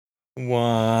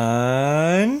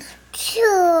1, 2.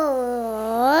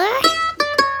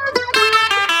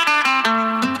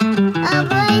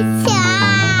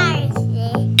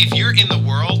 If you're in the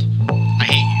world, I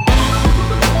hate you.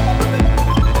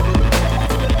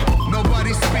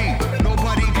 Nobody speak,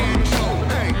 nobody get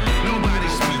choked. Hey, nobody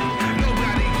speak,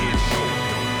 nobody get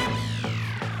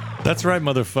choked. That's right,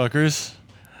 motherfuckers.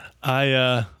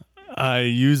 I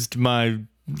used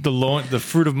the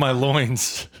fruit of my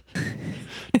loins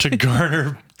to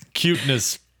garner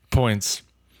cuteness points.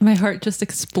 My heart just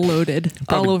exploded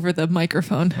all over the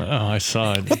microphone. Oh, I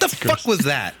saw it. What the fuck was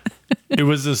that? It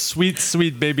was a sweet,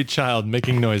 sweet baby child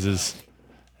making noises.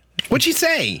 What'd she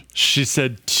say? She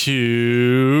said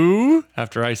 2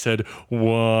 after I said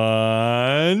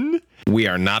 1. We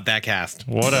are not that cast.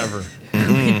 Whatever.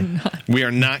 We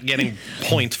are not getting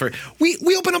points for. We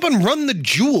open up on Run the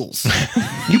Jewels.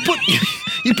 You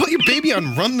put your baby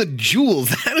on Run the Jewels.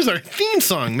 That is our theme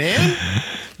song, man.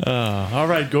 All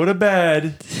right, go to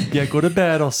bed. Yeah, go to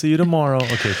bed. I'll see you tomorrow.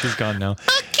 Okay, she's gone now.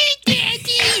 Okay,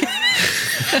 Daddy.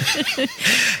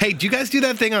 Hey, do you guys do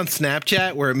that thing on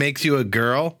Snapchat where it makes you a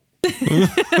girl? Did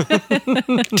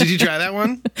you try that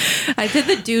one? I did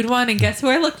the dude one, and guess who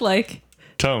I look like?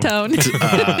 Tone.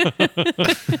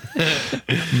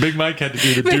 Big Mike had to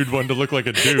do the dude one to look like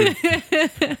a dude.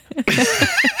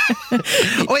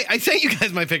 Oh, wait, I sent you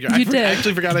guys my picture. You did. I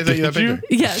actually forgot I sent you that Did you?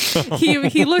 picture. Yes,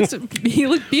 he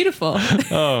looked beautiful.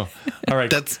 Oh, all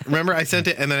right. Remember I sent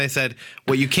it and then I said,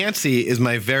 what you can't see is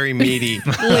my very meaty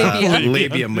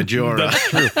labia majora. That's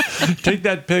true. Take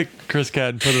that pic, Chris Cat,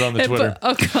 and put it on the Twitter.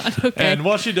 Oh God. Okay. And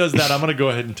while she does that, I'm going to go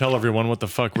ahead and tell everyone what the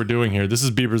fuck we're doing here. This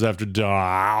is Bieber's After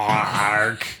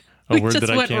Dark. A we word just that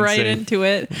I went can't right say. into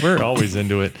it. We're always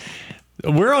into it.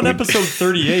 We're on episode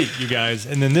 38, you guys.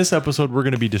 And in this episode, we're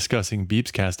going to be discussing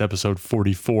Beeps Cast episode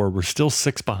 44. We're still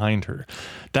 6 behind her.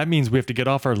 That means we have to get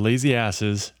off our lazy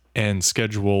asses and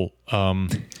schedule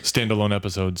standalone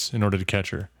episodes in order to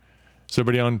catch her. Is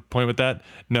everybody on point with that?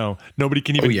 No. Nobody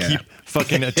can even keep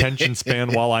fucking attention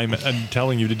span while I'm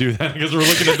telling you to do that because we're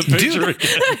looking at the picture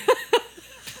again.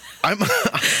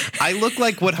 I look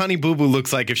like what Honey Boo Boo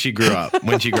looks like if she grew up,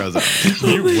 when she grows up.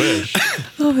 You wish.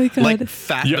 Oh my God. Like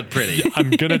fat but pretty.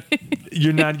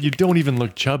 You don't even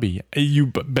look chubby.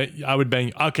 I would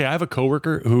bang. Okay, I have a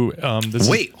coworker who,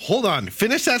 Wait, hold on.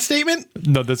 Finish that statement?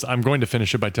 I'm going to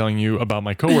finish it by telling you about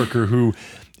my coworker who,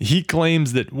 he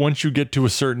claims that once you get to a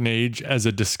certain age as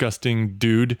a disgusting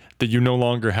dude, that you no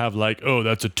longer have like, oh,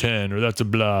 that's a 10 or that's a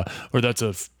blah, or that's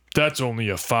only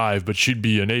a 5, but she'd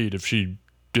be an 8 if she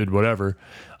did whatever.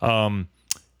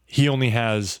 He only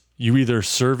has, you either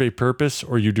serve a purpose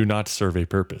or you do not serve a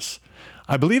purpose.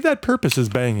 I believe that purpose is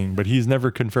banging, but he's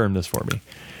never confirmed this for me.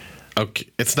 Okay,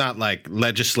 it's not like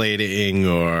legislating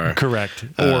or Correct.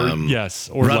 Or yes,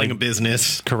 or running like, a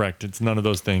business. Correct. It's none of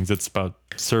those things. It's about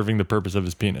serving the purpose of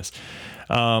his penis.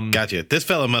 Gotcha. This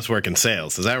fellow must work in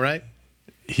sales. Is that right?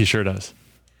 He sure does.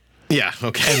 Yeah.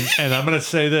 Okay. And I'm going to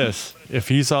say this. If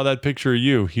he saw that picture of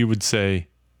you, he would say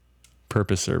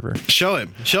purpose server. Show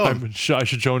him. I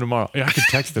should show him tomorrow. Yeah, I could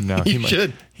text him now. You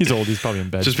should. He's old. He's probably in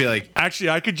bed. Just be like.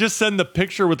 Actually, I could just send the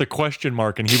picture with a question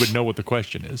mark and he would know what the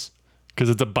question is. Because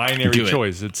it's a binary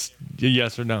choice. It's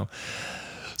yes or no.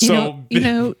 So you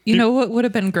know what would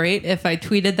have been great if I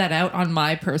tweeted that out on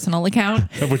my personal account,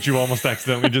 which you almost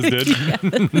accidentally just did.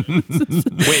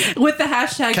 Wait, with the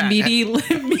hashtag meaty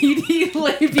labia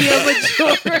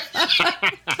majora.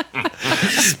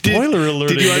 Spoiler alert!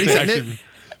 Did you already send it?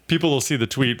 People will see the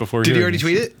tweet before. Did you already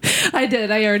tweet it? I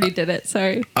did. I already did it.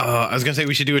 Sorry. I was gonna say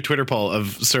we should do a Twitter poll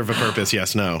of serve a purpose,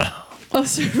 yes, no. Oh,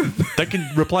 sorry. That can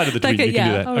reply to the tweet. You can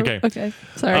do that. Okay. Okay.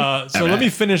 Sorry. So let me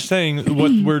finish saying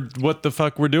what the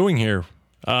fuck we're doing here.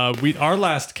 Our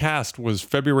last cast was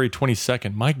February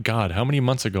 22nd. My God, how many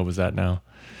months ago was that now?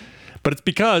 But it's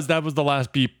because that was the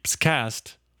last Beeps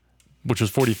cast, which was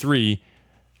 43.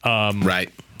 Right.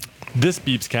 This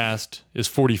Beeps cast is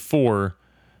 44,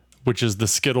 which is the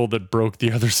Skittle that broke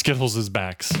the other Skittles'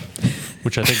 backs,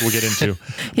 which I think we'll get into.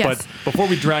 Yes. But before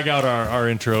we drag out our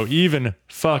intro even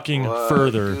fucking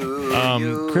further,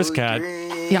 Chris Cat,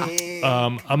 Yeah.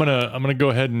 I'm gonna go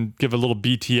ahead and give a little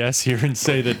BTS here and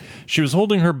say that she was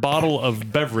holding her bottle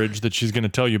of beverage that she's gonna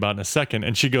tell you about in a second,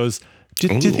 and she goes, "Do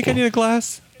you think I need a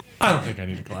glass?" I don't think I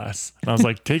need a glass. And I was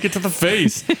like, "Take it to the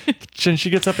face." And she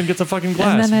gets up and gets a fucking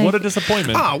glass. What a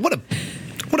disappointment! Ah, what a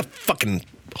fucking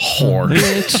whore.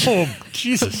 Oh,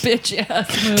 Jesus. Bitch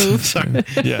ass move. Sorry.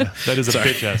 Yeah, that is a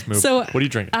bitch ass move. So what are you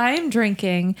drinking? I'm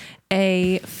drinking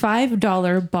a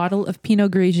 $5 bottle of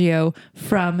Pinot Grigio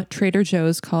from Trader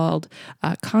Joe's called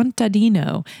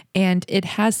Contadino, and it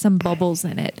has some bubbles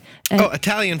in it. And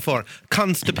Italian for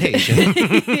constipation.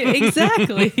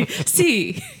 exactly.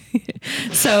 See.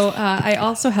 So I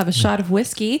also have a shot of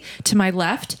whiskey to my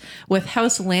left with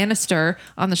House Lannister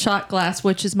on the shot glass,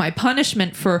 which is my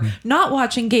punishment for not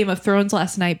watching Game of Thrones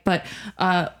last night, but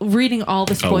reading all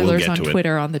the spoilers on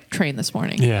Twitter on the train this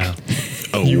morning. Yeah.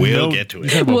 We'll get to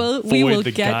it. We will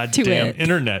the get to goddamn it.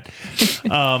 internet.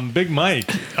 Big Mike.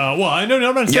 Well, I know.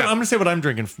 I'm gonna say what I'm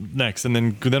drinking next, and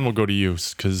then we'll go to you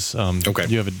because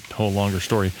you have a whole longer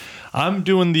story. I'm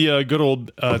doing the good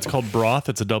old. It's called Broth.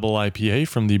 It's a double IPA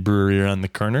from the brewery around the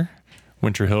corner,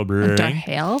 Winter Hill Brewery. The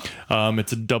hell?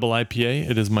 It's a double IPA.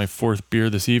 It is my fourth beer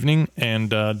this evening,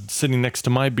 and sitting next to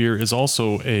my beer is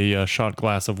also a shot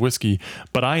glass of whiskey.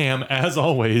 But I am, as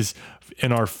always,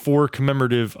 in our 4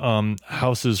 commemorative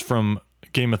houses from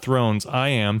Game of Thrones. I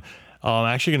am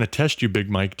actually going to test you, Big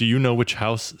Mike. Do you know which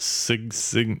house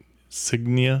Signal?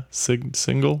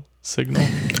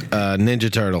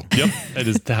 Ninja Turtle. Yep, it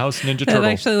is the House Ninja It Turtle.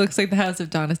 actually looks like the House of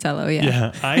Donatello. Yeah.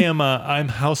 Yeah, I am. I'm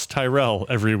House Tyrell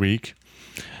every week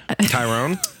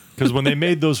Tyrone. because when they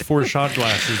made those 4 shot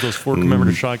glasses, those 4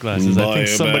 commemorative shot glasses, I think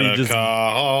somebody just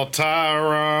call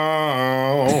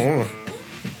Tyrone.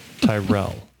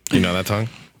 Tyrell. You know that song?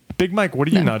 Big Mike, what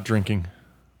are you not drinking?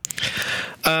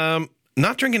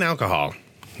 Not drinking alcohol.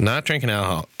 Not drinking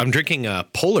alcohol. I'm drinking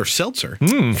Polar Seltzer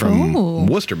from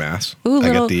Worcester, Mass. Ooh, I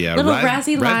little, got the little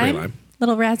raspberry raspberry lime.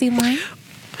 Little raspberry lime.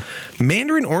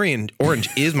 Mandarin orange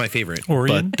is my favorite.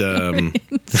 Orient? But Are you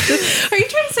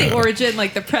trying to say origin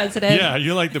like the president? Yeah,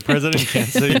 you're like the president can't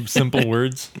say simple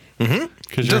words because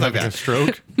you're Just like having a that.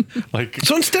 stroke. Like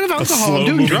so instead of a alcohol, I'm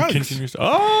doing slow-moving drugs. continuous-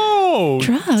 Oh,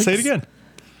 Drugs? Say it again.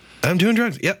 I'm doing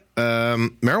drugs. Yep.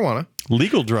 Marijuana.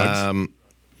 Legal drugs.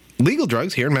 Legal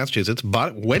drugs here in Massachusetts. Bought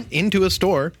it, went into a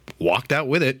store, walked out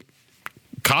with it.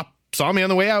 Cop saw me on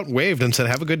the way out, waved, and said,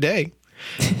 "Have a good day."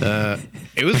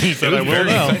 It was. He said, it "I was will very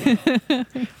now."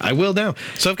 exciting. I will now.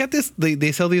 So I've got this.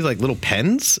 They sell these like little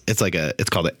pens. It's like it's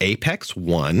called an Apex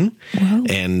One. Wow.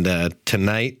 And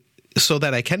tonight, so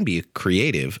that I can be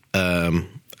creative, I'm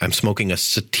smoking a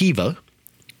sativa.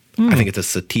 I think it's a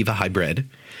sativa hybrid.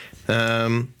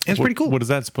 It's pretty cool. What is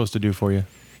that supposed to do for you?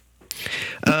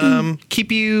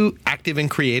 Keep you active and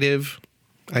creative,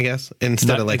 I guess,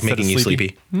 instead of like Instead of making you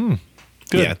sleepy? sleepy.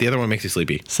 Good. Yeah, the other one makes you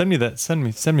sleepy. Send me that. Send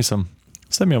me some.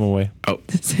 Send me on my way. Oh,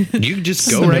 you just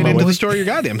go Send right them into away. the store your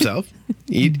goddamn self.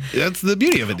 That's the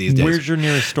beauty of it these days. Where's your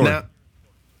nearest store? Now,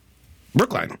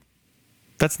 Brookline.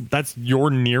 That's your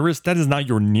nearest. That is not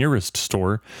your nearest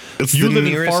store. It's You the live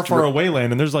in nearest far away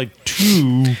land, and there's like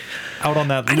 2 out on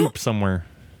that loop don't- somewhere.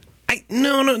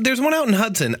 No, there's one out in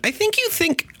Hudson. I think you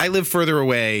think I live further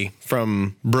away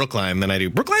from Brookline than I do.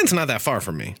 Brookline's not that far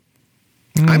from me.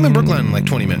 I'm in Brookline in like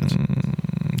 20 minutes.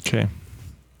 Okay.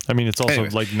 I mean, it's also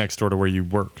Anyways. like next door to where you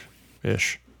work,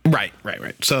 ish. Right.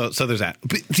 So there's that.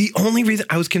 But the only reason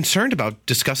I was concerned about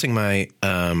discussing my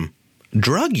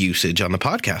drug usage on the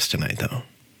podcast tonight, though.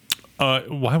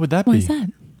 Why would that What be? is that?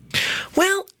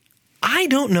 Well, I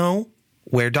don't know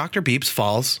where Dr. Beeps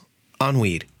falls on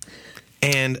weed.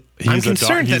 And I'm He's a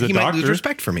concerned he's that a he might lose doctor.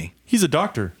 respect for me. He's a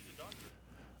doctor.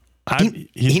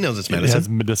 He knows it's medicine. It has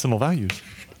medicinal values.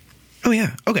 Oh,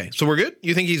 yeah. Okay. So we're good?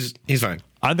 You think he's fine?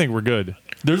 I think we're good.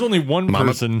 There's only one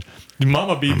person.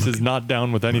 Mama Beeps is not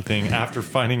down with anything after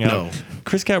finding out. No.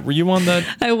 Chris Cat, were you on that?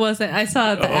 I wasn't. I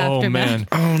saw the Oh, aftermath. man.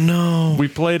 Oh, no. We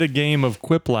played a game of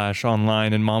Quiplash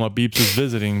online, and Mama Beeps is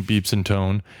visiting Beeps and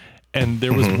Tone. And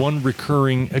there was one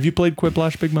recurring. Have you played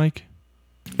Quiplash, Big Mike?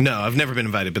 No, I've never been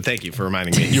invited, but thank you for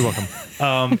reminding me. You're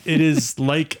welcome. It is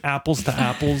like apples to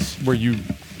apples, where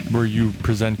you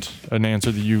present an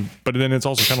answer that you, but then it's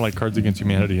also kind of like Cards Against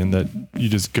Humanity in that you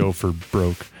just go for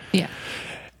broke. Yeah.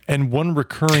 And one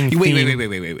recurring Wait.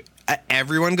 theme,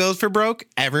 Everyone goes for broke?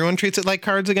 Everyone treats it like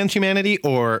Cards Against Humanity?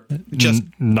 Or just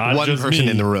not one just person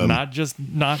me, in the room? not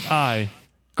I.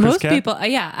 Chris Most Cat? people,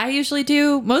 yeah, I usually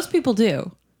do. Most people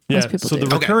do. Yeah. Most people So do.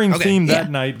 the Okay, recurring okay, theme that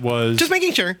yeah. night was just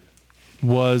making sure.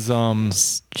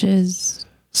 Jizz.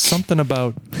 something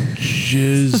about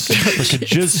jizz, like a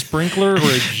jizz sprinkler or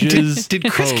a jizz. Did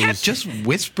Chris hose. Cat just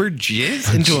whisper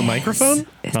jizz into a microphone?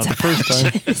 Not the first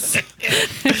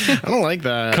time. I don't like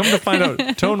that. Come to find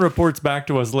out, Tone reports back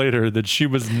to us later that she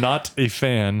was not a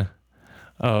fan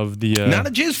of the. Not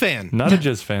a jizz fan. Not a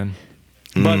jizz fan.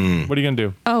 But what are you gonna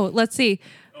do? Oh, let's see.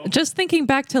 Just thinking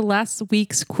back to last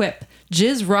week's quip,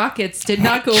 Jizz Rockets did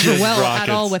not go over Jizz well Rockets. at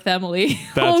all with Emily.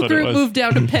 That's Whole what it group was. moved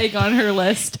down a peg on her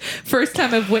list. First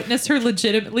time I've witnessed her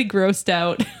legitimately grossed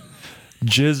out.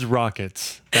 Jizz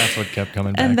rockets. That's what kept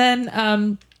coming back. And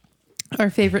then our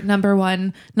favorite number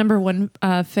one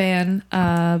fan,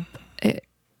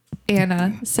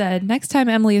 Anna, said, next time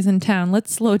Emily is in town,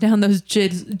 let's slow down those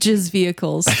jizz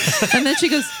vehicles. And then she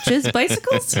goes, jizz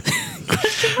bicycles?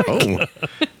 Oh,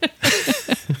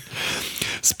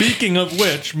 Speaking of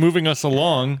which, moving us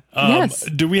along, Yes.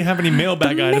 do we have any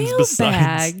mailbag items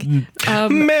besides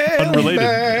unrelated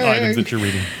items that you're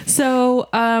reading? So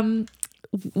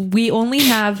we only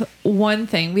have one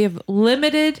thing. We have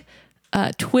limited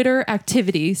Twitter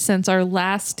activity since our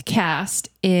last cast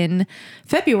in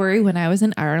February when I was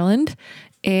in Ireland.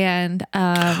 And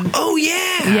oh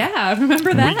yeah, yeah,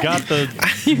 remember that?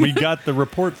 We got the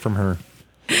report from her.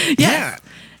 yeah.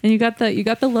 And you got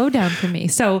the lowdown from me.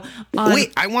 So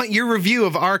Wait, I want your review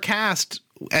of our cast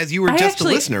as you were just a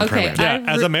listener. okay, Permit. Yeah,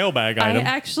 as a mailbag I item.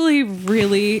 actually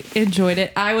really enjoyed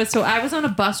it. I was on a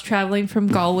bus traveling from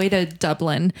Galway to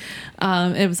Dublin.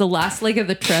 It was the last leg of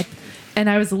the trip, and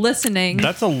I was listening.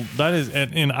 That is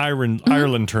in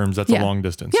Ireland terms. That's a long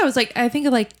distance. Yeah, it was I think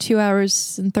 2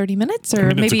 hours and 30 minutes, or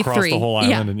I mean, it's maybe across 3. the whole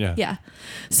island, yeah.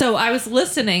 So I was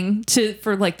listening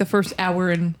for the first hour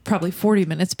and probably 40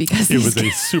 minutes because It was a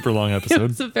super long it episode.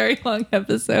 was a very long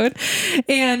episode,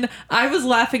 and I was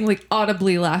laughing,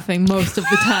 audibly laughing most of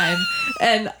the time.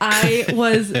 And I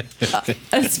was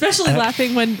especially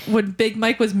laughing when Big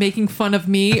Mike was making fun of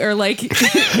me or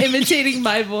imitating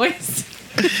my voice.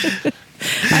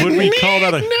 Would we call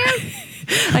that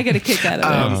I got a kick out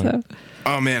of it. So.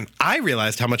 Oh man, I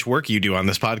realized how much work you do on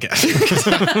this podcast.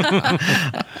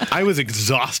 I was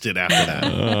exhausted after that.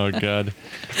 Oh god.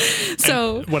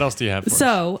 So What else do you have for us?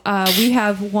 So we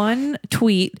have one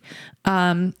tweet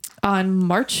on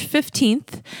March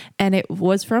 15th, and it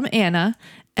was from Anna,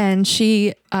 and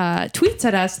she tweets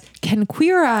at us, can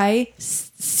Queer Eye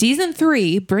Season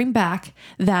 3 bring back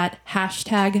that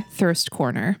hashtag Thirst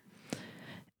Corner?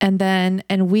 And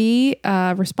we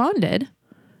responded,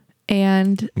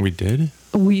 and We did?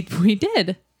 we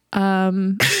did.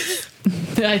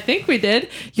 I think we did.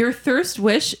 Your thirst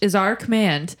wish is our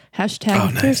command.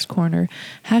 Hashtag nice. Thirst Corner.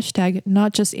 Hashtag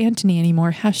not just Anthony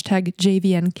anymore. Hashtag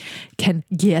JVN can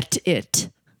get it.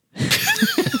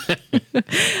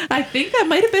 I think that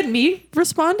might have been me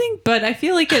responding, but I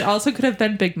feel like it also could have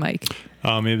been Big Mike.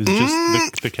 It was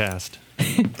just the cast.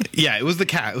 Yeah, it was the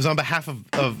cast. It was on behalf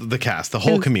of the cast, the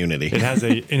whole community. It has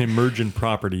an emergent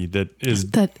property that is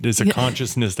a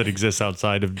consciousness that exists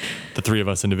outside of the three of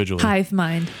us individually. Hive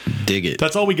mind. Dig it.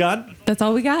 That's all we got. That's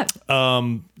all we got.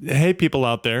 Hey, people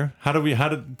out there, how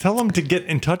to tell them to get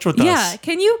in touch with Yeah, us?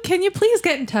 can you please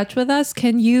get in touch with us?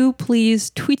 Can you please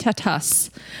tweet at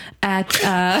us at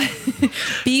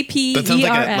BPERS? That sounds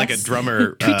like a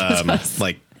drummer Tweet at us.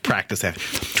 practice that.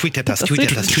 Tweet at us, tweet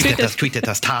at us, tweet at us, tweet at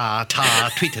us,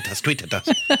 tweet at us, tweet at us.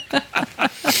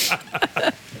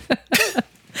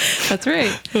 That's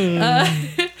right.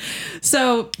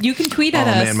 So you can tweet Oh at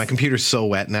us. man, my computer's so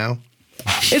wet now.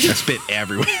 I spit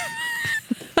everywhere.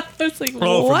 I was like,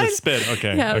 Oh, what? from the spit.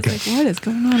 Okay. Yeah, I was okay. like, what is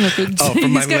going on with it? Oh,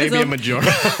 from my He's got his labia own- majora.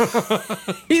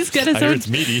 He's got his I hear own. it's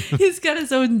meaty. He's got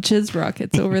his own jizz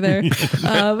rockets over there.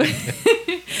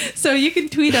 So you can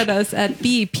tweet at us at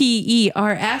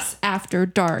BPERS After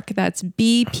Dark. That's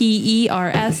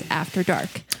BPERS After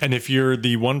Dark. And if you're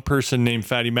the one person named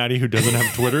Fatty Matty who doesn't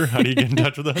have Twitter, how do you get in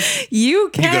touch with us? You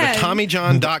can. You go to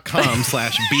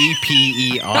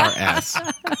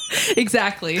TommyJohn.com/BPERS.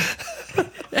 Exactly.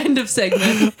 End of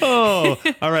segment. Oh,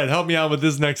 all right. Help me out with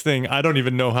this next thing. I don't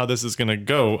even know how this is going to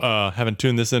go. Haven't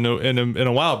tuned this in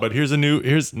a while, but here's an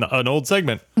old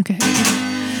segment. Okay.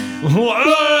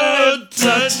 What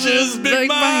touches Big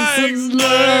Mike's nerves?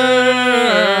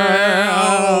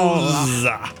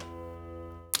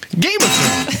 Game of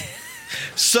Thrones.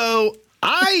 So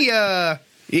I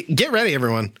get ready,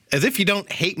 everyone, as if you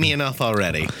don't hate me enough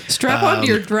already. Strap onto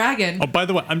your dragon. Oh, by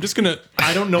the way, I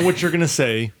don't know what you're going to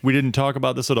say. We didn't talk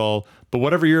about this at all, but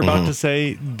whatever you're about to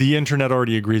say, the internet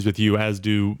already agrees with you, as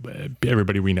do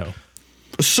everybody we know.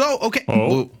 So okay.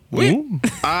 Oh. Wait.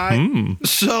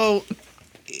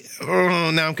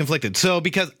 Now I'm conflicted. So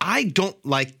because I don't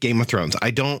like Game of Thrones,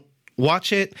 I don't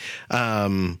watch it. I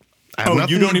have nothing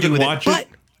You don't to do even with watch it?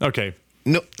 Okay.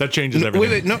 No, That changes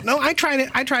everything. Wait, no. I tried it.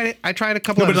 I tried a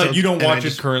couple. No, but episodes, you don't and I watch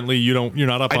just- it currently. You're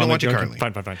not up on I don't it. watch it Okay, currently.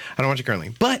 Fine. I don't watch it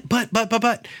currently. But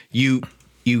you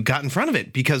got in front of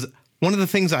it, because one of the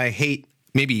things I hate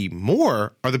maybe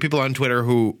more are the people on Twitter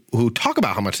who talk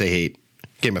about how much they hate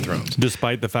Game of Thrones.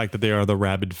 Despite the fact that they are the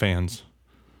rabid fans.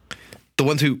 The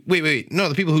ones who no,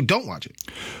 the people who don't watch it.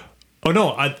 Oh,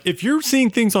 no. If you're seeing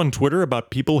things on Twitter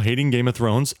about people hating Game of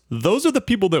Thrones, those are the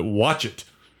people that watch it.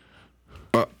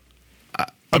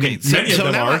 Okay, Many of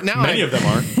them are. Many of them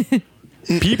are.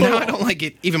 People, now I don't like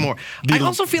it even more. I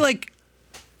also feel like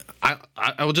I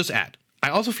will just add. I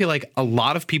also feel like a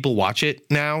lot of people watch it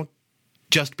now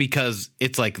just because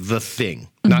it's like the thing,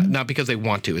 not because they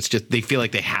want to. It's just they feel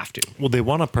like they have to. well, they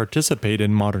want to participate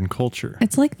in modern culture.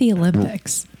 It's like the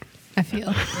Olympics, I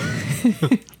feel.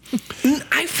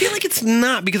 I feel like it's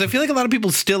not because I feel like a lot of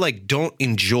people still like don't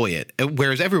enjoy it,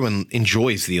 whereas everyone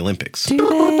enjoys the Olympics.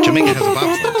 Jamaica has a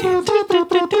bobsled team.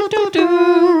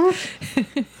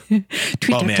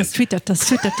 Tweet at us, tweet at us,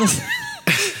 tweet at us.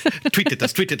 Tweet at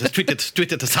us, tweet at us, tweet at us,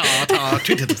 tweet at us,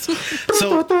 tweet at us.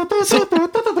 So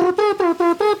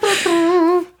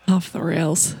Off the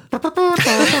rails.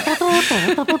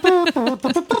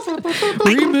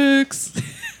 Remix.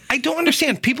 I don't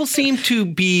understand. People seem to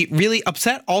be really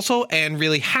upset also and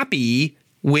really happy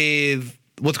with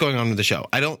what's going on with the show.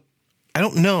 I don't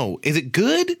know. Is it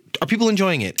good? Are people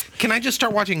enjoying it? Can I just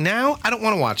start watching now? I don't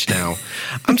want to watch now.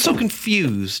 I'm so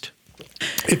confused.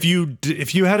 If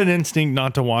you had an instinct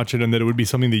not to watch it and that it would be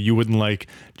something that you wouldn't like,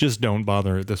 just don't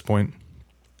bother at this point.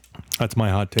 That's my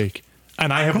hot take.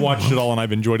 And I have watched it all and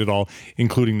I've enjoyed it all,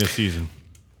 including this season.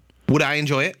 Would I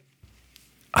enjoy it?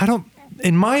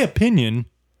 In my opinion,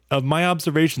 of my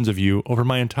observations of you over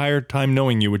my entire time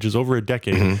knowing you, which is over a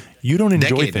decade, you don't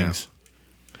enjoy Decade things.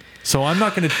 So I'm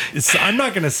not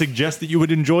gonna suggest that you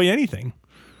would enjoy anything.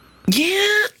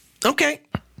 Yeah. Okay.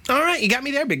 All right. You got me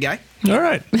there, big guy. All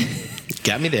right.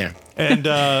 Got me there. And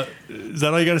is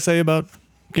that all you got to say about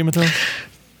Game of Thrones?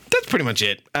 That's pretty much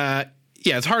it.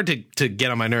 Yeah, it's hard to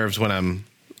get on my nerves when I'm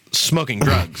smoking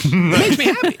drugs. It makes me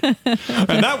happy.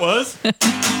 And that was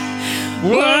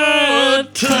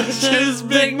What Touches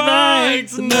Big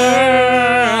Mike's Nerves.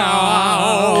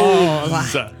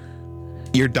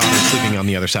 Your daughter's sleeping on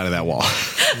the other side of that wall.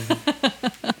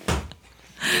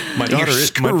 My daughter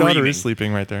screaming. is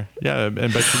sleeping right there. Yeah,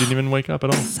 and but she didn't even wake up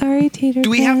at all. Sorry, Tater. Do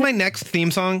we have my next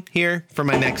theme song here for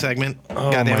my next segment?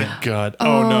 Oh God damn my god.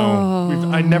 Oh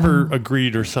no. I never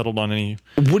agreed or settled on any.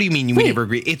 What do you mean you would never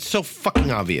agree? It's so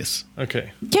fucking obvious.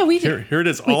 Okay. Yeah, we Here it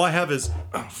is. All I have is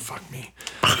fuck me.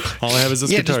 All I have is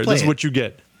this Yeah, just guitar. play This is it. what you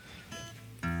get.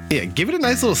 Yeah, give it a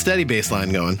nice little steady bass line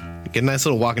going. Get a nice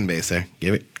little walking bass there.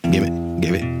 Give it.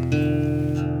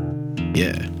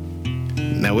 Yeah.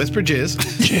 Now whisper jizz.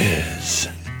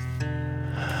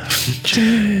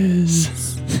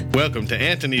 Jizz. Welcome to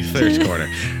Anthony's Thirst Corner.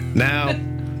 Now,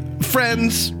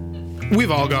 friends,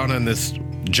 we've all gone on this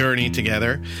journey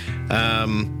together.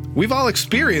 We've all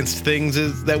experienced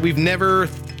things that we never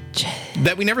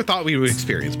thought we would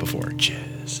experience before.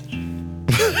 Jizz.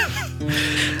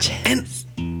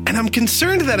 And I'm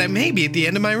concerned that I may be at the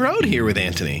end of my road here with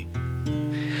Anthony.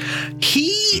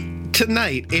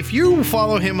 Tonight, if you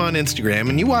follow him on Instagram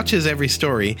and you watch his every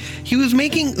story, he was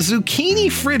making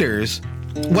zucchini fritters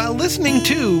while listening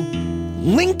to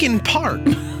Linkin Park.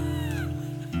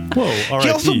 Whoa, He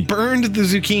also R.I.P. burned the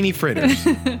zucchini fritters.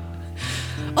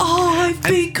 Oh, I've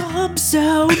become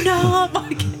so numb.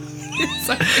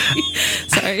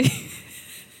 Sorry.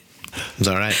 It's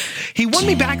all right. He won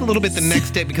me back a little bit the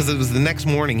next day because it was the next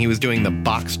morning he was doing the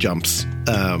box jumps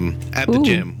at the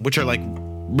gym, which are like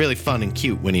really fun and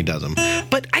cute when he does them.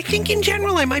 But I think in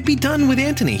general I might be done with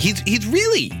Anthony. He's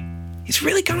really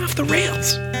gone off the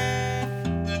rails.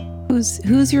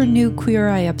 Who's your new Queer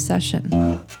Eye obsession?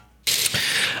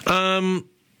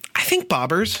 I think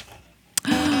Bobbers.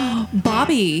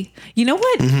 Bobby. You know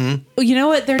what? You know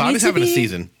what? There Bobby's needs to having a be,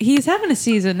 season. He's having a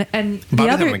season, and Bobby's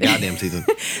having a goddamn season.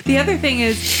 The other thing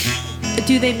is,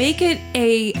 do they make it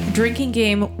a drinking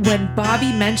game when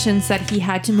Bobby mentions that he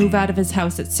had to move out of his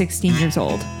house at 16 years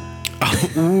old?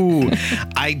 Ooh,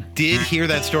 I did hear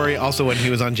that story also when he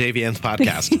was on JVN's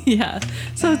podcast. Yeah.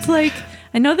 So it's like,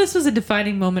 I know this was a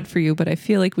defining moment for you, but I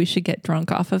feel like we should get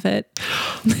drunk off of it.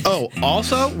 Oh,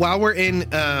 also, while we're in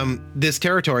this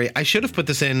territory, I should have put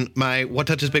this in my What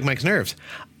Touches Big Mike's Nerves.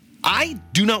 I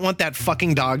do not want that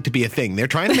fucking dog to be a thing. They're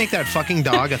trying to make that fucking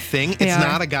dog a thing. It's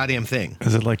not a goddamn thing.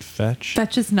 Is it like Fetch?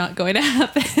 That's just not going to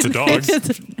happen. It's a dog.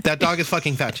 That dog is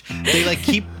fucking Fetch. They like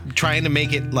keep trying to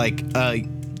make it like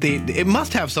it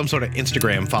must have some sort of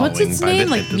Instagram following. What's its name?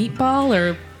 Like Meatball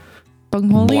or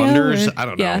Bungholio? Blunders? Or, I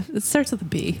don't know. Yeah, it starts with a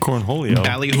B. Cornholio.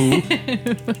 Ballyhoo.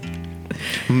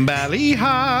 Bally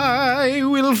High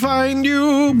will find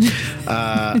you.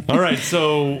 All right,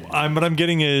 so what I'm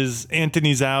getting is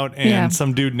Anthony's out and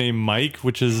some dude named Mike,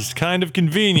 which is kind of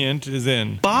convenient, is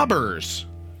in. Bobbers.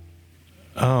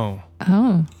 Oh.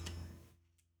 Oh.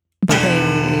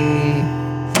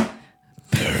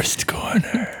 First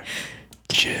corner.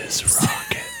 Jizz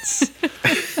rockets.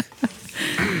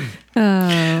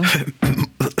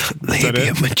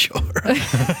 Labia majora.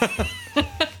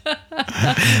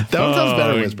 That one sounds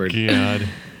better whispered. God.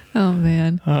 Oh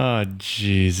man. Oh,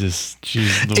 Jesus.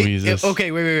 Jeez Louises.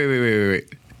 Okay, wait.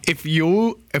 If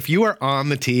you are on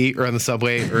the T or on the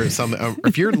subway or something,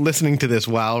 if you're listening to this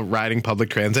while riding public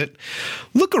transit,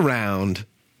 look around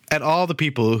at all the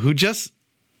people who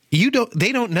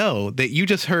they don't know that you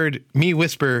just heard me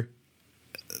whisper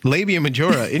labia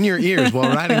majora in your ears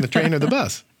while riding the train or the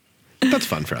bus. That's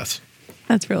fun for us.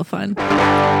 That's real fun.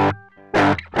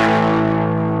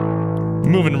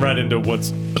 Moving right into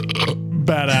what's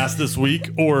badass this week,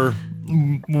 or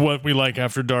what we like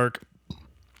after dark.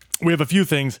 We have a few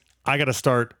things. I got to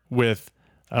start with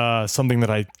something that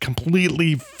I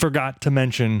completely forgot to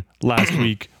mention last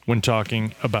week when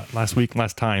talking about last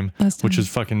time, which is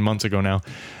fucking months ago now,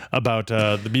 about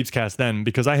the Beeps Cast then,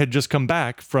 because I had just come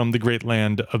back from the great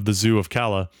land of the Zoo of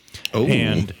Kala. Oh.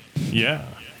 And yeah.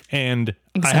 And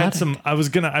Exotic.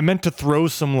 I meant to throw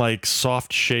some like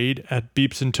soft shade at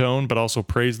Beeps and Tone, but also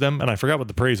praise them. And I forgot what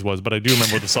the praise was, but I do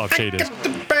remember what the soft shade is.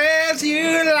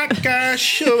 You like a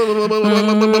should.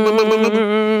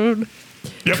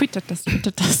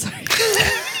 Sorry.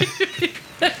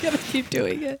 I gotta keep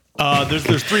doing it.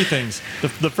 There's three things.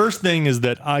 The first thing is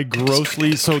that I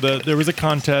grossly there was a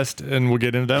contest, and we'll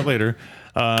get into that later.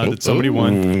 That somebody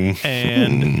won,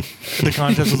 and the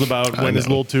contest was about when is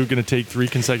Lil 2 going to take 3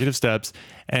 consecutive steps,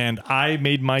 and I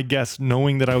made my guess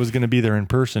knowing that I was going to be there in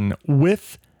person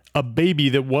with a baby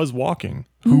that was walking,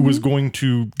 who was going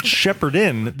to shepherd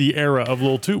in the era of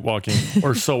Lil Toot walking,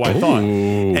 or so I thought.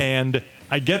 And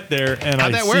I get there and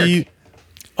How'd I that see. work?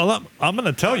 Well, I'm going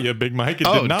to tell you, Big Mike, it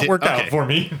did not work out for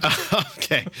me.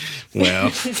 Okay.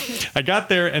 Well, I got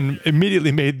there and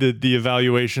immediately made the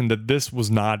evaluation that this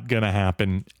was not going to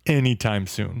happen anytime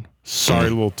soon. Sorry,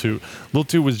 Lil 2. Lil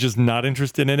 2 was just not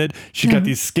interested in it. She got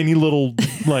these skinny little,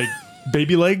 like,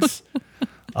 baby legs.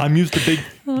 I'm used to big,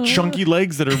 chunky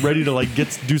legs that are ready to, like,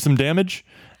 do some damage.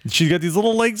 She's got these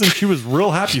little legs, and she was real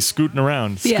happy scooting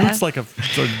around.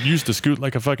 Used to scoot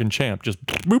like a fucking champ. Just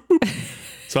boop, boop.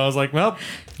 So I was like, well,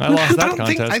 I lost that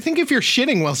contest. I think if you're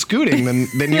shitting while scooting,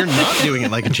 then you're not doing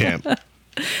it like a champ. I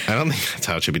don't think that's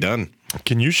how it should be done.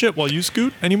 Can you shit while you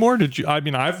scoot anymore? Did you? I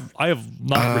mean, I have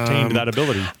not retained that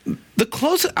ability. The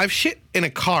closest I've shit in a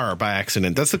car by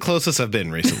accident. That's the closest I've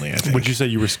been recently, I think. Would you say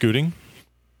you were scooting?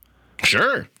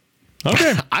 Sure.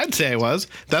 Okay. I'd say I was.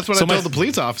 That's what I told the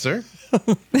police officer.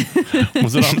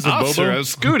 Was it Officer Officer, Bobo? I was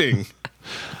scooting.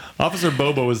 Officer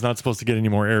Bobo is not supposed to get any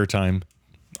more airtime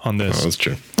on this. Oh, that's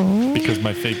true. Because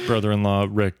my fake brother-in-law,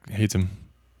 Rick, hates him.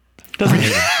 Doesn't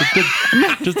hate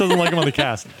him. Just doesn't like him on the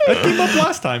cast. That came up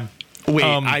last time. Wait,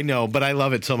 I know, but I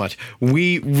love it so much.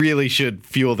 We really should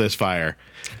fuel this fire.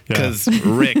 Because,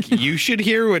 Rick, you should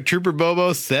hear what Trooper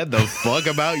Bobo said the fuck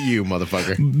about you,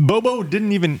 motherfucker. Bobo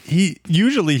didn't even...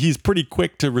 Usually, he's pretty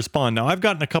quick to respond. Now, I've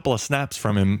gotten a couple of snaps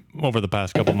from him over the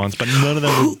past couple months, but none of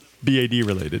them were BAD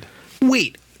related.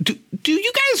 Wait, do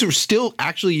you guys still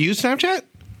actually use Snapchat?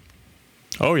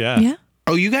 Oh, yeah. Yeah.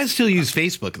 Oh, you guys still use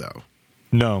Facebook, though?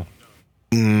 No.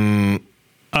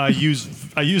 I use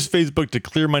Facebook to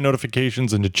clear my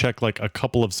notifications and to check like a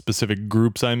couple of specific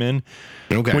groups I'm in.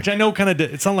 Okay. Which I know kind of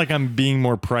it's not like I'm being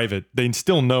more private. They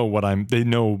still know they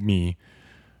know me.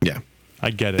 Yeah. I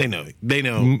get it. They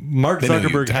know. Mark they know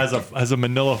Zuckerberg you. has a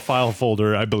manila file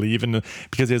folder, I believe,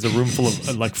 because he has a room full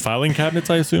of like filing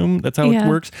cabinets, I assume. That's how it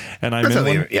works. And I'm That's in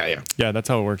how one. Yeah, that's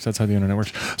how it works. That's how the internet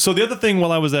works. So the other thing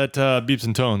while I was at Beeps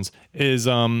and Tones is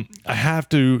I have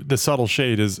to the subtle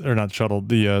shade is or not subtle,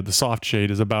 the soft shade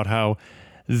is about how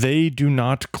they do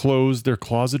not close their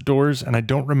closet doors, and I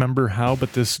don't remember how,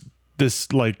 but this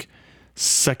like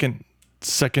second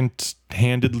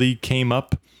handedly came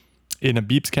up in a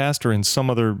Beeps cast or in some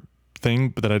other thing,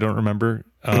 but that I don't remember.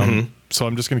 So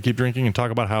I'm just going to keep drinking and talk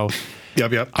about how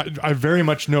Yep. I very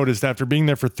much noticed after being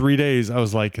there for 3 days, I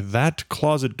was like, that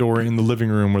closet door in the living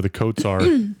room where the coats are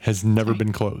has never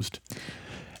been closed.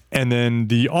 And then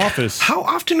the office. How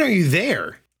often are you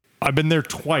there? I've been there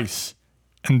twice.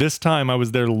 And this time I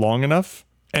was there long enough.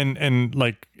 And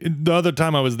like the other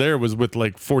time I was there was with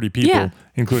like 40 people,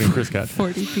 including Chris Cat.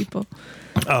 40 people.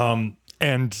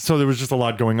 And so there was just a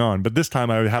lot going on. But this time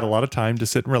I had a lot of time to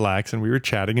sit and relax, and we were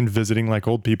chatting and visiting like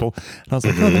old people. And I was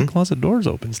like, oh, that closet door's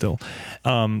open still,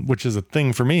 which is a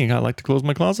thing for me. I like to close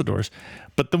my closet doors.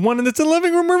 But the one that's in the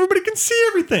living room where everybody can see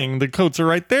everything, the coats are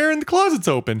right there and the closet's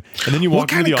open. And then you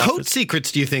walk into the office. What kind of coat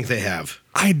secrets do you think they have?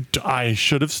 I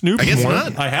should have snooped I guess more.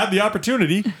 none. I had the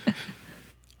opportunity.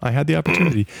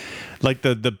 Like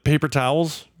the paper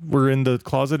towels were in the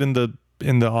closet in the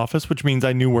office, which means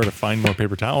I knew where to find more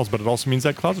paper towels, but it also means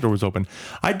that closet door was open.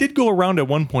 I did go around at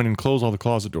one point and close all the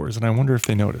closet doors, and I wonder if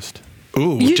they noticed.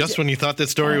 Ooh, You just d- when you thought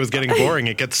this story was getting boring,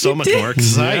 it gets so much more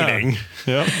exciting.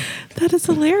 Yeah. That is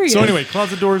hilarious. So anyway,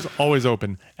 closet doors always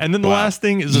open. And then the Wow. last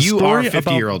thing is a you story are a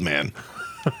 50-year-old man.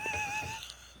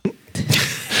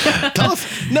 Tell us.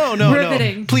 No.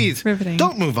 Riveting. Please, Riveting.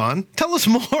 don't move on. Tell us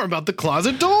more about the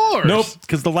closet doors. Nope,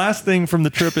 because the last thing from the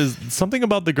trip is something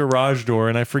about the garage door,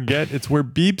 and I forget. It's where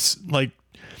Beeps, like,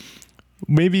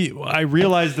 maybe I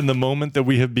realized in the moment that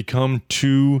we have become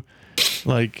too,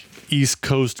 like, East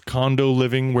Coast condo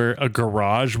living where a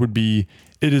garage would be,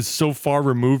 it is so far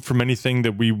removed from anything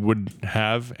that we would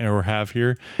have or have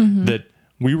here that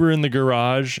we were in the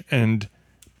garage and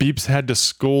Beeps had to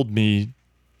scold me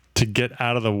to get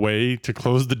out of the way to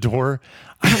close the door.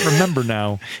 I don't remember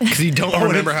now. Because you don't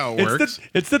remember how it works.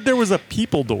 It's that there was a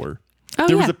people door. Oh,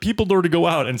 There yeah. was a people door to go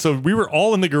out. And so we were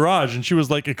all in the garage and she was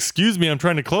like, excuse me, I'm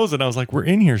trying to close it. And I was like, we're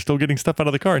in here still getting stuff out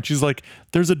of the car. And she's like,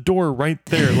 there's a door right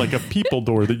there, like a people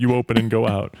door that you open and go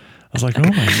out. I was like, oh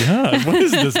my God, what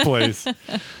is this place?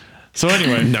 So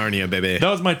anyway, Narnia, baby. that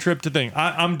was my trip to thing.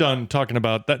 I'm done talking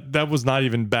about that. That was not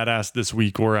even badass this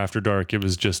week or after dark. It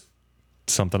was just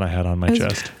something I had on my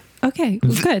chest. Okay,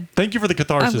 well, good. Thank you for the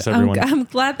catharsis, everyone. I'm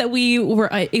glad that we were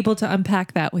able to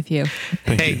unpack that with you.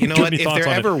 Hey, you know Do you have what? any If thoughts there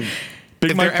on it? ever,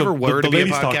 Big if Mike, there ever were the to be a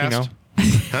lady's talking now.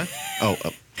 podcast, huh?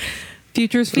 Oh,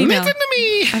 Future's female. listen to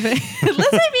me.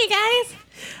 Listen to me, guys.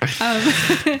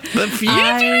 The future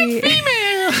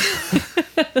I-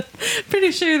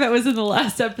 Pretty sure that was in the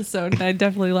last episode, and I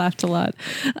definitely laughed a lot.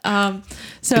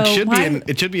 So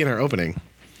It should be in our opening.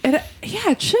 yeah,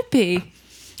 it should be.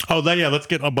 Oh, let's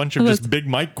get a bunch of just Big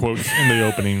Mike quotes in the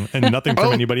opening and nothing from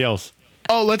Oh. anybody else.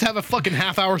 Oh, let's have a fucking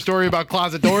half-hour story about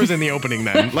closet doors in the opening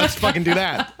then. Let's fucking do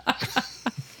that.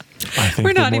 I think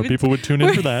We're that not more even- people would tune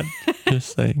into that.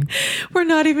 Just saying. We're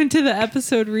not even to the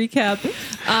episode recap.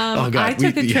 Oh, God. I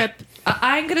took a trip.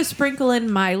 I'm going to sprinkle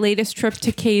in my latest trip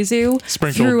to Kazoo.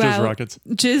 Sprinkle throughout jizz rockets.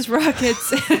 Jizz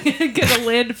rockets. I'm going to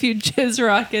land a few jizz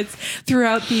rockets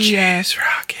throughout the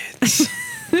rockets.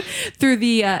 through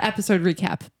the episode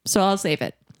recap. So I'll save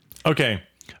it. Okay.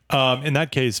 In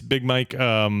that case, Big Mike,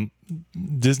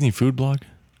 Disney food blog.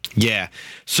 Yeah.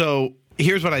 So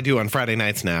here's what I do on Friday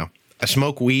nights now. I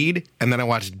smoke weed and then I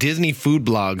watch Disney food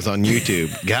blogs on YouTube.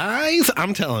 Guys,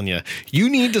 I'm telling you, you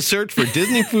need to search for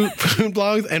Disney food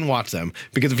blogs and watch them.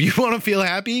 Because if you want to feel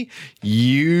happy,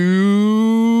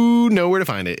 you know where to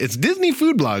find it. It's Disney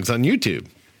food blogs on YouTube.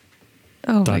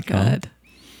 Oh my .com. God.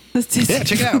 This is Yeah,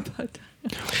 check it out.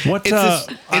 What? It's this-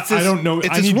 it's I this- don't know. it's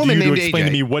I this need woman you to named explain to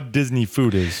AJ. me what Disney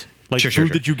food is. Like Sure, food sure,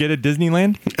 sure. that you get at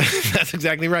Disneyland? That's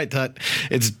exactly right, Tut.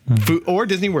 It's food or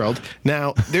Disney World.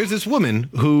 Now, there's this woman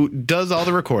who does all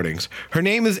the recordings. Her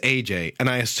name is AJ, and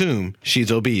I assume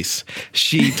she's obese.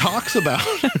 She talks about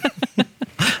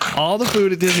all the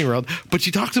food at Disney World, but she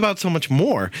talks about so much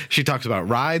more. She talks about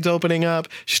rides opening up.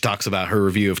 She talks about her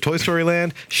review of Toy Story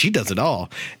Land. She does it all.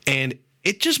 And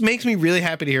it just makes me really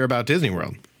happy to hear about Disney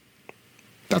World.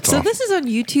 That's So all. this is on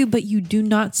YouTube, but you do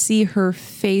not see her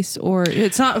face, or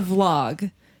it's not a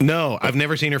vlog. No, I've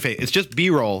never seen her face. It's just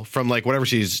B-roll from like whatever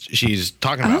she's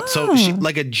talking about. So she,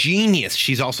 like a genius,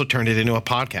 she's also turned it into a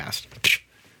podcast.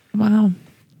 Wow.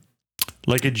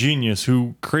 Like a genius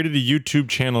who created a YouTube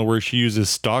channel where she uses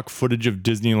stock footage of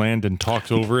Disneyland and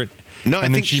talks over it. No, I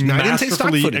and then think she no, I didn't say stock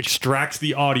masterfully footage. extracts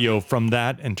the audio from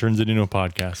that and turns it into a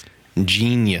podcast.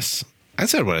 Genius. I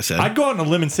said what I said. I'd go out on a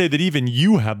limb and say that even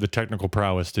you have the technical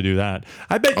prowess to do that.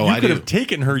 I bet you I could do. have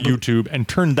taken her YouTube and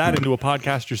turned that into a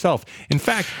podcast yourself. In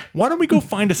fact, why don't we go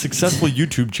find a successful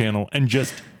YouTube channel and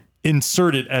just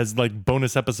insert it as like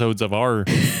bonus episodes of our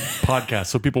podcast,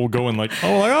 so people will go and like,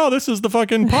 oh, this is the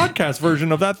fucking podcast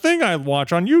version of that thing I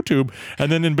watch on YouTube,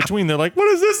 and then in between they're like, what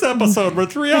is this episode where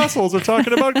three assholes are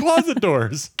talking about closet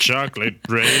doors? Chocolate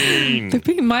rain. They're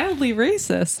being mildly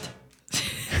racist.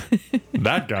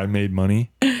 That guy made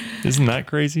money. Isn't that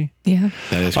crazy? Yeah.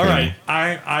 That is All crazy.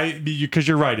 right, because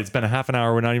you're right. It's been a half an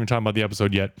hour. We're not even talking about the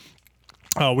episode yet.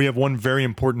 We have one very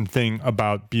important thing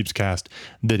about Beeps Cast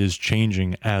that is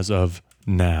changing as of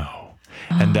now,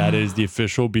 and that is the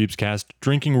official Beeps Cast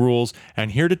drinking rules.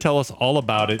 And here to tell us all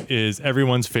about it is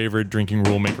everyone's favorite drinking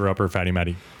rule maker-upper, Fatty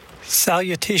Matty.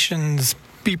 Salutations,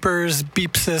 beepers,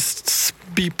 beepsists,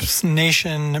 beeps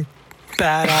nation,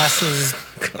 badasses,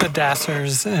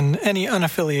 badassers, and any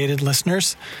unaffiliated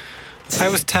listeners. I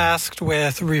was tasked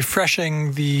with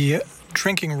refreshing the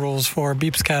drinking rules for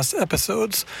Beepscast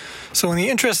episodes. So in the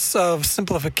interests of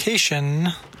simplification,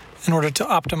 in order to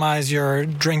optimize your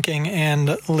drinking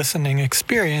and listening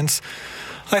experience,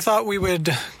 I thought we would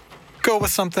go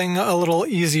with something a little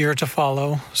easier to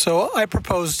follow. So I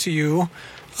propose to you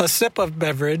a sip of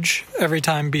beverage every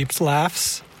time Beeps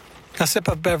laughs, a sip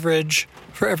of beverage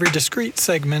for every discrete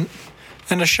segment,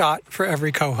 and a shot for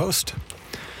every co-host.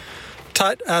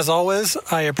 Tut, as always,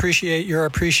 I appreciate your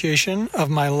appreciation of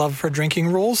my love for drinking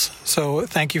rules, so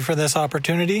thank you for this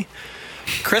opportunity.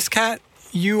 Chris Cat,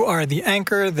 you are the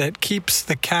anchor that keeps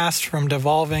the cast from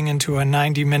devolving into a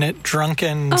 90-minute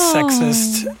drunken,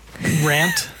 sexist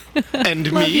rant. And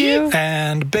Love me? you.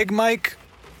 And Big Mike,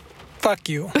 fuck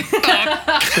you. Just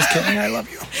kidding, I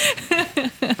love you.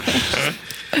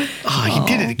 Oh, you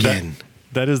did it again.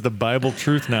 That is the Bible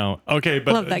truth now. Okay,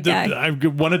 but Love that guy. I have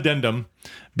one addendum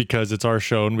because it's our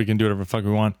show and we can do whatever the fuck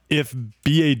we want. If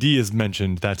BAD is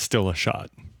mentioned, that's still a shot.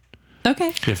 Okay.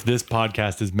 If this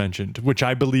podcast is mentioned, which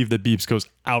I believe that Beeps goes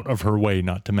out of her way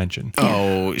not to mention.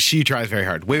 Oh, she tries very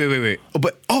hard. Wait.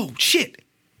 Oh, shit.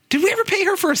 Did we ever pay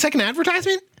her for a second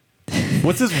advertisement?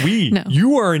 What's this we? No.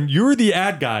 You're the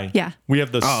ad guy. Yeah. We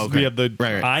have the Oh, okay.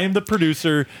 Right. I am the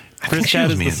producer. Chris she Cat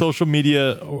was is me. the social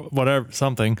media or whatever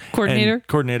something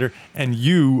Coordinator. and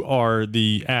you are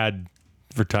the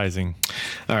advertising.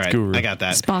 All right, Guru. I got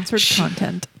that. Sponsored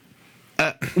content.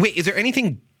 Wait, is there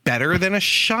anything better than a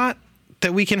shot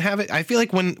that we can have it? I feel like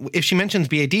if she mentions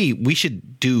BAD, we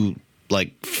should do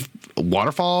like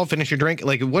waterfall, finish your drink.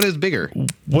 Like, what is bigger?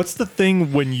 What's the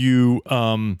thing when you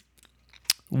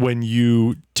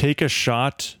take a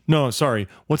shot? No, sorry.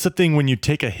 What's the thing when you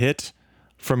take a hit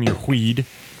from your weed?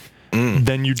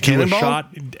 Then you do Cannonball? a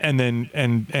shot and then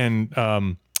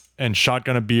and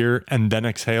shotgun a beer and then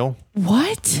exhale.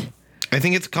 What? I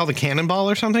think it's called a cannonball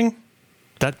or something.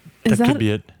 That Is could that-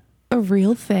 be it. A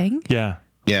real thing? Yeah.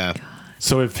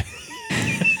 So if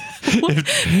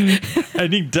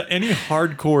any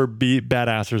hardcore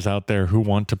badassers out there who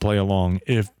want to play along,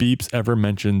 if Beeps ever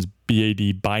mentions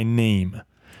BAD by name,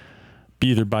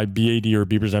 either by BAD or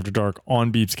Beepers After Dark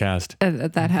on Beeps Cast,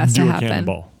 That has do to a happen.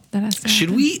 cannonball. That has to Should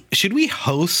happen. we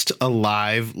host a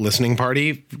live listening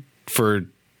party for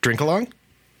drink along?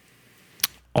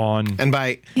 On And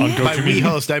by GoToMeeting? we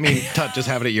host, I mean Tut, just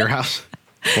have it at your house.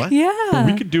 What? Yeah.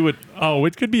 we could do it. Oh,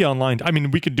 it could be online. I mean,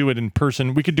 we could do it in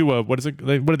person. We could do a what is it?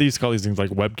 What do these call these things?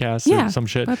 Like webcasts Yeah, or some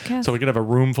shit. webcast. So we could have a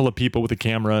room full of people with a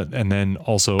camera, and then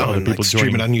also Oh, other and people like stream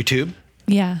joining it on YouTube.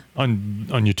 Yeah. on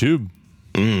YouTube.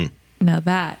 Now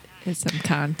that is some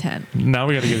content. Now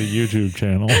we got to get a YouTube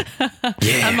channel.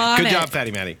 Yeah. I'm on Good it. job,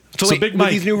 Fatty Matty. So, So wait, Big with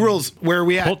Mike- these new rules, where are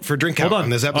we at for drink count hold on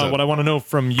this episode? what I want to know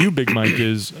from you, Big Mike,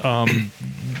 is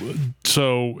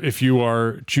so if you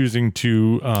are choosing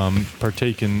to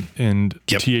partake in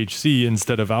Yep. THC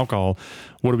instead of alcohol,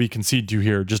 what do we concede to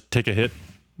here? Just take a hit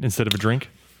instead of a drink?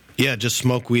 Yeah, just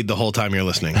smoke weed the whole time you're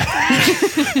listening.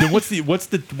 Then what's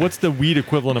the weed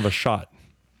equivalent of a shot?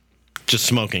 Just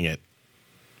smoking it.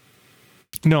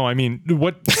 No, I mean,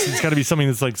 it's got to be something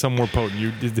that's like some more potent.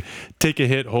 You take a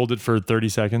hit, hold it for 30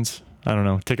 seconds. I don't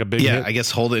know. Take a big Yeah, hit. I guess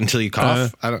hold it until you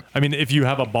cough. I mean, if you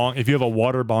have a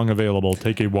water bong available,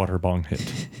 take a water bong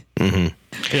hit.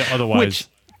 Yeah, otherwise,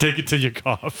 take it till you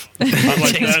cough. I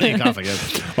like that. You cough, I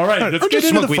guess. All right, let's Or get just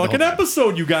into smoke the weed the fucking whole time.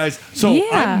 episode, you guys. So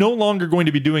Yeah. I'm no longer going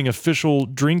to be doing official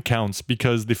drink counts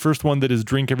because the first one that is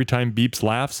drink every time Beeps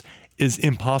laughs is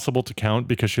impossible to count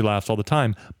because she laughs all the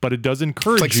time. But it does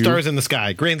encourage It's like you. stars in the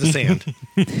sky, grains of sand.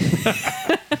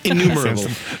 Innumerable.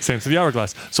 Same to the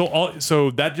hourglass.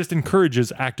 So that just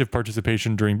encourages active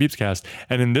participation during Beepscast.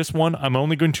 And in this one, I'm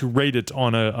only going to rate it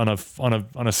on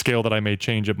a scale that I may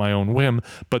change at my own whim.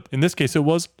 But in this case, it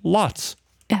was lots.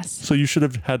 Yes. So you should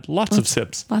have had lots of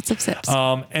sips. Lots of sips.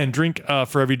 And drink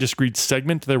for every discrete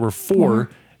segment. There were 4,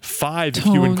 5 if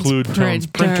you include Tone's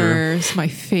Printer. Printers, my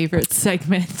favorite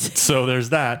segment. So there's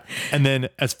that. And then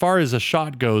as far as a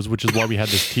shot goes, which is why we had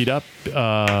this teed up,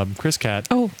 Chris Cat.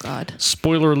 Oh God.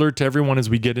 Spoiler alert to everyone as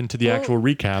we get into the actual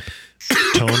recap.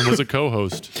 Tone was a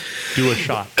co-host. Do a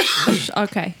shot.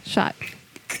 Okay, shot.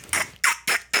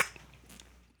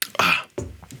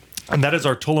 And that is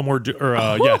our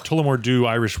Tullamore Dew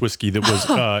Irish whiskey that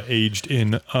was aged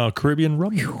in Caribbean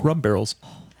rum barrels.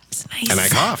 That's nice. And I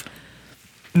coughed.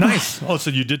 Nice. Oh, so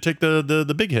you did take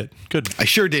the big hit. Good. I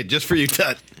sure did, just for you,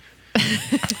 Tut.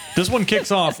 This one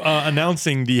kicks off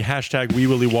announcing the hashtag Wee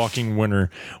Willie Walking winner,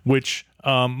 which,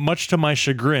 much to my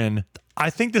chagrin, I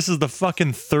think this is the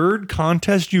fucking 3rd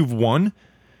contest you've won.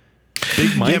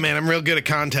 Big Mike. Yeah, man, I'm real good at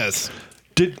contests.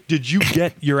 Did you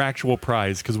get your actual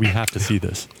prize? Because we have to see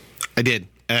this. I did.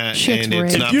 Shit's and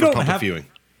it's rigged. not If you for don't public have- viewing.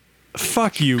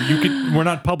 Fuck you. We're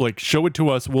not public. Show it to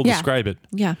us. We'll Yeah. describe it.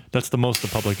 Yeah. That's the most the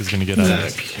public is going to get out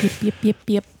of this.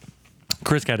 Yep.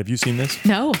 Chris Cat, have you seen this?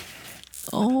 No.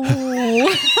 Oh.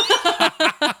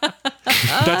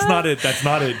 That's not it. That's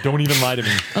not it. Don't even lie to me.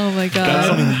 Oh my That's God.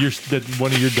 something that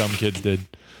one of your dumb kids did.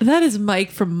 That is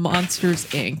Mike from Monsters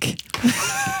Inc.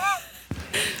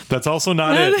 That's also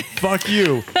not it. Fuck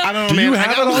you. I don't know, Do man. you I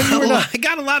have got, it on you or not? I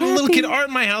got a lot of little kid art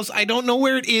in my house. I don't know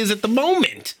where it is at the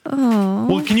moment.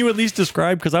 Well, can you at least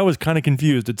describe? Because I was kind of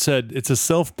confused. It said it's a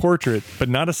self-portrait, but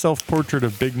not a self-portrait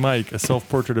of Big Mike, a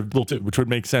self-portrait of Lil Toot, which would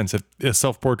make sense if a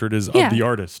self-portrait is Yeah. of the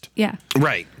artist. Yeah.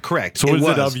 Right, correct. So is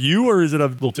it of you or is it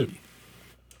of Lil Toot?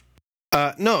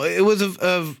 No, it was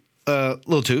of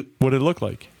Lil Toot. What did it look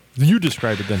like? You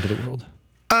describe it then to the world.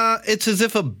 It's as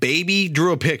if a baby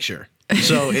drew a picture.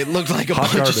 So it looked like a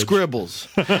bunch garbage. of scribbles.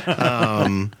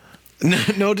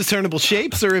 No discernible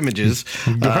shapes or images.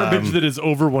 Garbage that is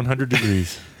over 100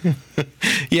 degrees.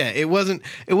 Yeah, it wasn't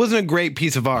a great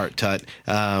piece of art, Tut.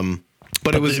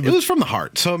 But it was from the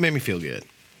heart, so it made me feel good.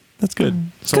 That's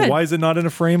good. So Good. why is it not in a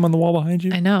frame on the wall behind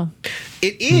you? I know.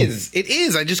 It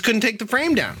is. I just couldn't take the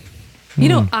frame down. You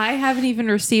know, I haven't even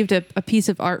received a piece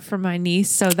of art from my niece,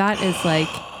 so that is like,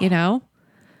 you know.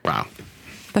 Wow.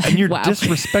 And you're Wow.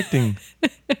 disrespecting.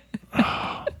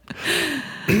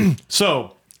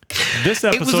 So, this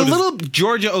episode It was a is- little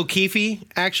Georgia O'Keeffe,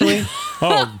 actually.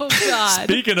 Oh, Oh God.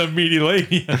 speaking of meaty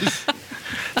ladies.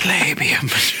 Labium.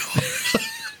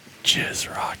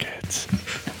 Jizz rockets.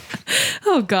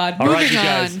 Oh God. All Moving right, you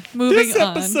guys. on. Moving this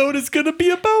on. episode is going to be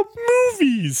about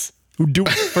movies.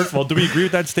 First of all, do we agree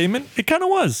with that statement? It kind of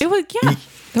was. It was yeah.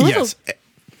 There was Yes.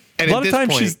 And A at lot of this times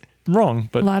point, she's wrong,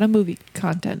 but a lot of movie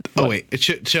content. oh wait,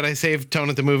 should I save Tone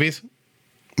at the Movies?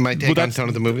 My take on that's- Tone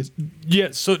at the Movies? yeah.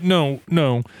 So no.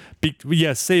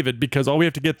 Yes, save it because all we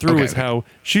have to get through Okay, is okay. how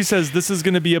she says this is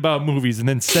going to be about movies, and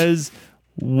then says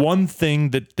one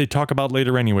thing that they talk about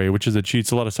later anyway, which is that she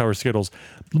eats a lot of sour Skittles.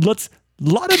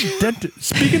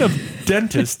 Speaking of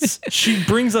dentists, she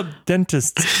brings up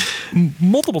dentists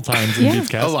multiple times in Yeah.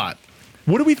 Beepcast. A lot.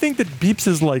 What do we think that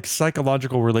Beeps' like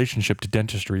psychological relationship to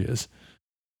dentistry is?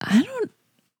 I don't.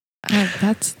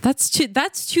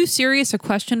 That's too serious a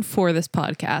question for this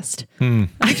podcast.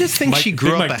 I just think Mike- she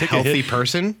grew Big up Mike, a take a healthy hit.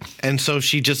 person, and so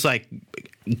she just like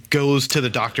goes to the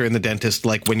doctor and the dentist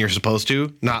like when you're supposed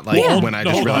to, not like Yeah. when I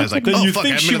just Hold on. realized like, Then oh you fuck, I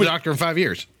think haven't she been to the would- doctor in 5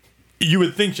 years. You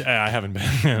would think I haven't been.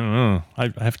 I don't know.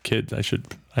 I have kids. I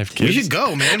have kids. We should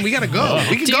go, man. We gotta go.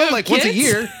 We can Do you go have like once a kids?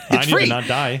 year. I It's need free. to not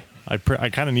die. I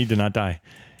kind of need to not die.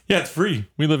 Yeah, it's free.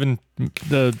 We live in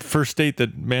the first state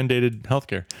that mandated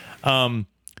healthcare.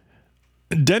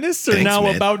 Dentists are Thanks, now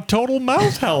man. about total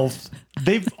mouth health.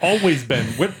 They've always been.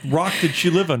 What rock did she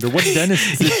live under? What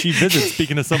dentist did she visit?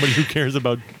 Speaking of somebody who cares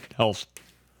about health.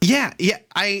 Yeah,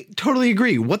 I totally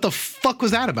agree. What the fuck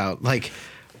was that about? Like,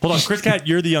 Hold on, Chris Cat,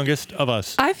 you're the youngest of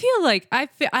us. I feel like I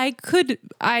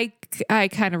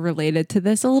kind of related to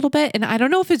this a little bit, and I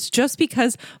don't know if it's just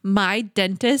because my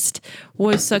dentist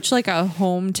was such like a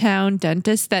hometown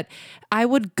dentist that I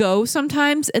would go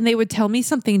sometimes and they would tell me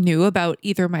something new about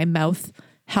either my mouth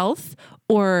health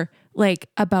or like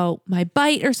about my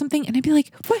bite or something, and I'd be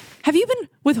like, what, have you been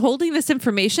withholding this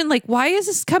information? Like, why is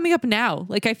this coming up now?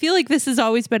 Like, I feel like this has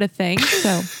always been a thing.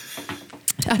 So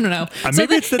I don't know.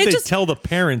 Maybe it's that they tell the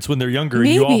parents when they're younger, and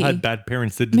you all Maybe. had bad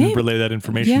parents that didn't Maybe. relay that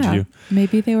information to yeah, you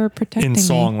maybe they were protecting in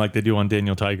song me. like they do on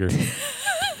Daniel Tiger.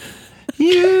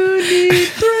 You need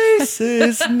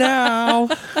braces now.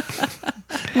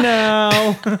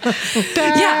 Now.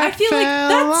 Yeah, I feel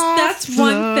like that's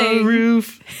one thing.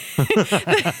 Roof.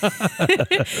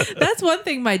 That's one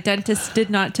thing my dentist did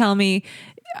not tell me.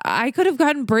 I could have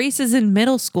gotten braces in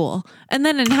middle school. And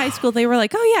then in high school, they were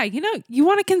like, oh, yeah, you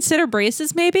want to consider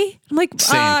braces maybe? I'm like,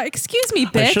 Same. excuse me, I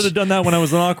bitch. should have done that when I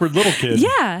was an awkward little kid.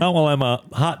 Yeah. Not while I'm a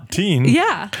hot teen.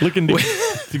 Yeah. Looking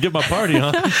to get my party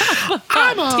on.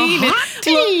 I'm a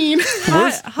teen.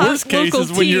 Worst case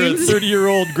is when you're a teens.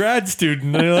 30-year-old grad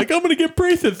student and you're like, I'm going to get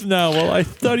braces now while I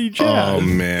study jazz. Oh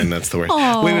man, that's the worst.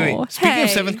 Oh, wait. Speaking hey. of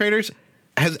seventh graders,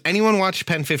 has anyone watched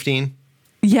Pen 15?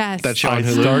 Yes. That show I on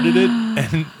Hulu? started it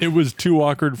and it was too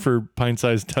awkward for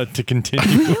Pint-Sized Tut to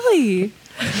continue. Really?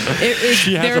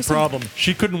 She has a problem.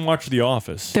 She couldn't watch The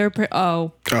Office.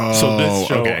 Oh. So this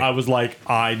show, okay. I was like,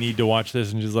 I need to watch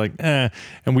this. And she's like, and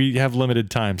we have limited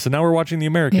time. So now we're watching The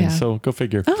Americans. Yeah. So go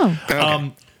figure. Oh.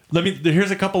 Okay. Here's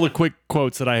a couple of quick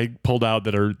quotes that I pulled out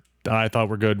that I thought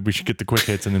were good. We should get the quick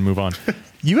hits and then move on.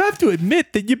 You have to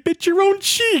admit that you bit your own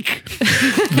cheek.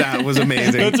 That was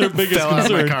amazing. That's her biggest Fell out of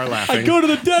concern. my car I laughing. go to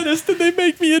the dentist and they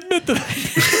make me admit that.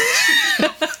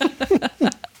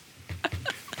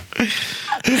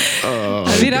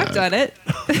 I mean, I've done it.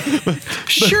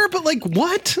 Sure, but like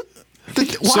what?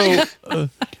 Why?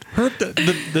 So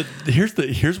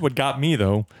here's what got me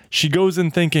though. She goes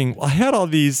in thinking, well, I had all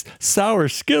these sour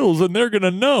Skittles and they're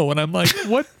gonna know. And I'm like,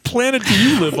 what planet do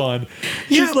you live on?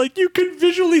 She's Yeah. like, you can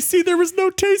visually see there was no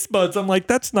taste buds. I'm like,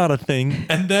 that's not a thing.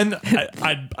 And then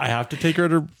I have to take her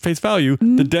at her face value.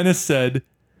 The dentist said,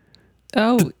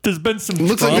 Oh, There's been some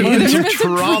Looks trauma. like there's been There's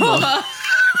some been some trauma.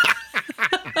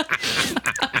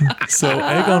 So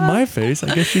egg on my face.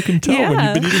 I guess you can tell when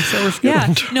you've been eating sour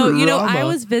Skittles. yeah. No, you know, I Trauma.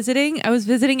 was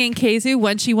visiting in Kazu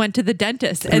when she went to the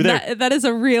dentist, and there. that is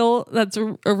a real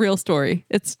story.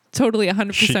 It's totally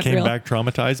 100% She came real. back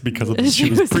traumatized because of she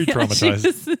was pre-traumatized.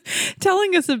 She was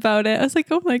telling us about it. I was like,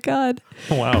 oh my God.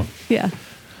 Wow. Yeah.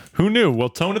 Who knew? Well,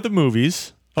 Tone at the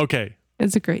movies. Okay,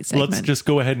 It's a great segment. let's just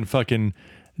go ahead and fucking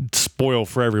spoil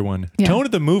for everyone. Yeah. Tone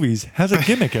at the movies has a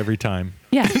gimmick every time.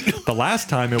 Yeah. The last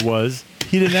time it was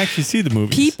he didn't actually see the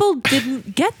movies. People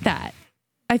didn't get that.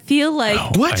 I feel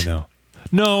like What? I know.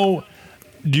 No.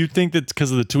 Do you think that's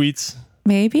because of the tweets?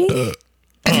 maybe.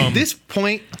 At this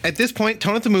point,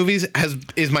 Tone at the Movies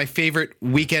is my favorite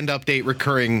Weekend Update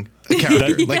recurring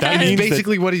character. That- Like that that's means that-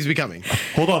 basically what he's becoming.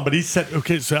 Hold on, but he said,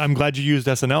 okay, so I'm glad you used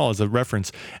SNL as a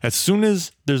reference. As soon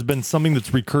as there's been something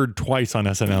that's recurred twice on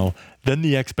SNL, then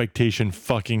the expectation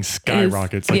fucking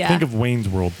skyrockets. Like, yeah. think of Wayne's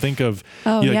World. Think of,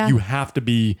 Oh, yeah. you have to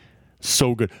be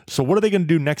so good. So, what are they going to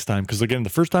do next time? Because, again, the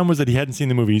first time was that he hadn't seen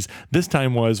the movies. This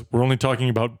time was we're only talking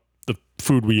about the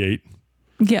food we ate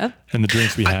Yeah. and the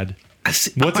drinks we had. What's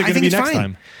it I going to think be it's next fine.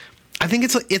 time? I think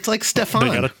it's like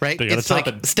Stefan, right? they gotta It's top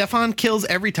like it. Stefan kills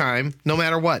every time, no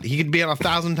matter what. He could be on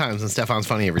 1,000 times, and Stefan's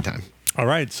funny every time. All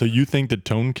right. So, you think that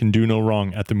Tone can do no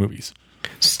wrong at the movies?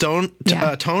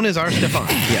 Yeah. Tone is our Stefan.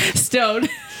 Yeah. Stone.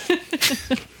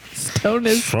 Stone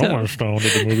is Someone stone. stoned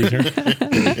at the movies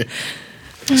here.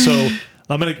 So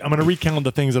I'm gonna recount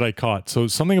the things that I caught. So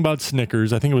something about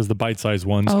Snickers. I think it was the bite-sized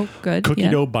ones. Oh, good. Cookie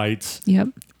Yeah. dough bites. Yep.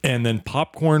 And then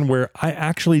popcorn, where I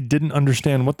actually didn't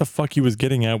understand what the fuck he was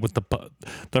getting at with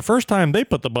the first time they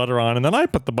put the butter on, and then I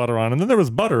put the butter on, and then there was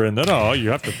butter, and then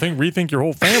you have to rethink your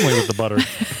whole family with the butter.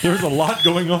 There's a lot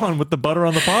going on with the butter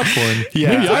on the popcorn.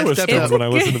 Yeah, Maybe I I was stepped stoned up. when I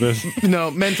listened to this. No,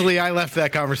 mentally, I left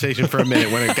that conversation for a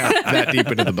minute when it got that deep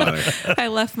into the butter. I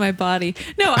left my body.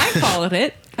 No, I followed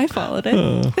it.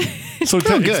 So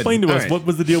good. explain to All us, right. what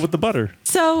was the deal with the butter?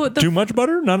 So the Too much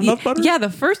butter? Not enough butter? Yeah, the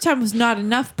first time was not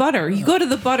enough butter. You go to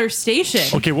the butter station.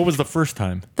 Okay, what was the first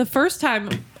time? The first time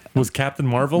Was Captain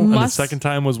Marvel, and the Must- second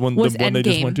time was the one they just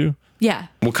Endgame. went to? Yeah.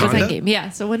 Was Wakanda? Endgame. Yeah.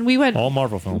 So when we went All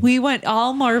Marvel films. we went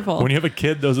all Marvel. When you have a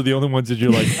kid, those are the only ones that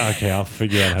you're like, okay, I'll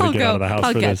figure out how to get out of the house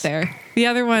I'll for get this. there. The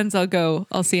other ones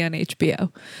I'll see on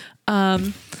HBO.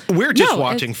 We're just No,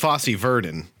 watching Fosse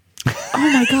Verdon. Oh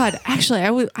my God. Actually,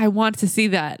 I want to see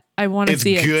that. I want to It's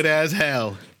see it. good as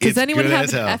hell. Does It's anyone good have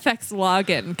as an hell. FX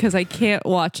login? Because I can't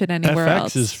watch it anywhere FX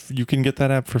else. is, you can get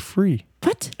that app for free.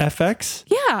 What? FX?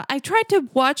 Yeah, I tried to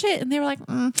watch it and they were like,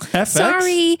 FX?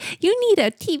 sorry, you need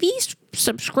a TV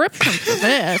subscription for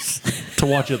this. To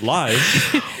watch it live.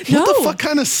 No, What the fuck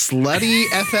kind of slutty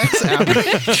FX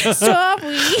app?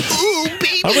 sorry. Ooh,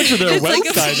 baby. I went to their It's like a-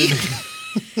 website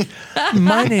and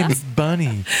my name's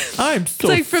Bunny. I'm so It's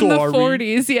like from sorry. the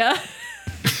 40s, yeah.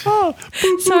 Oh,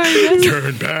 Sorry.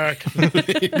 Turn back.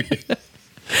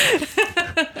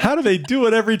 how do they do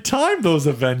it every time, those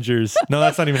Avengers? No,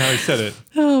 that's not even how he said it.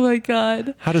 Oh my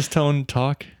God. How does Tone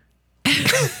talk?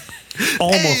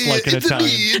 Almost like an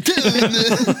Italian.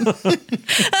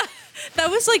 That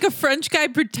was like a French guy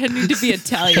pretending to be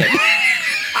Italian.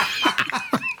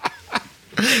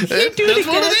 That's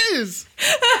what it is.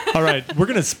 All right, we're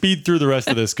gonna speed through the rest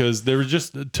of this because there was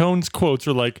just Tone's quotes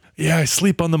are like, "Yeah, I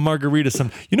sleep on the margarita."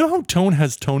 Some, you know how Tone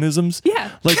has tonisms?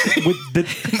 Yeah. like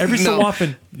every so No.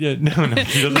 often. Yeah, no,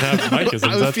 he doesn't have Michisms. I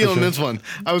was that's for feeling sure. this one.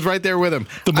 I was right there with him.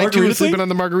 The I too margarita was sleeping thing? on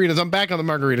the margaritas. I'm back on the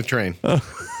margarita train.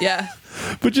 Yeah.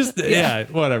 But just yeah,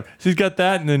 whatever. So he's got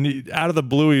that, and then out of the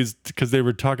blue, he's because they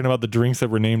were talking about the drinks that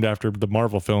were named after the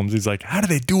Marvel films. He's like, "How do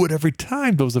they do it every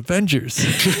time? Those Avengers."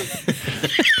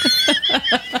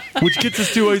 Which gets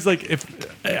us to he's like, if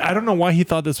I don't know why he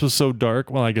thought this was so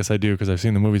dark. Well, I guess I do because I've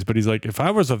seen the movies. But he's like, if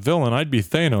I was a villain, I'd be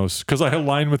Thanos because I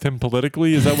align with him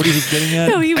politically. Is that what he was getting at?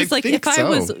 No, he was I like, think if I so.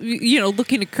 was,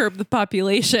 looking to curb the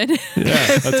population. Yeah,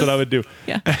 that's what I would do.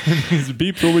 Yeah. And he's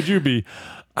Beeps, what would you be?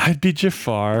 I'd be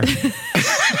Jafar. And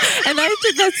I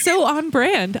think that's so on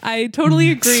brand. I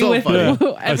totally agree So with funny.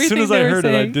 everything As soon as they I were heard it,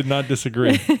 I saying. did not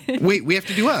disagree. Wait, we have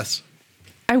to do us.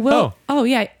 I will. Oh,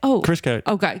 yeah. Oh, Chris Cat.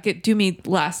 Oh God, do me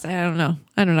last. I don't know.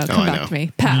 Come I back know. to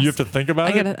me. Pass. You have to think about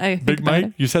I it. gotta- I think Big about Mike,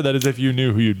 it. you said that as if you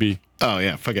knew who you'd be. Oh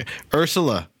yeah, fuck it.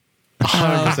 Ursula.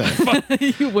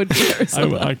 100%. You would be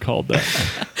Ursula. I called that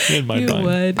in my You mind.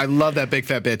 would. I love that big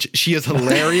fat bitch. She is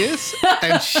hilarious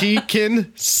and she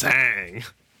can sing.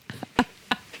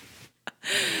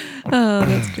 Oh,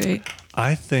 that's great.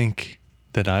 I think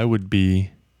that I would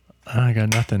be. I got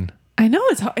nothing. I know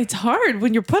it's hard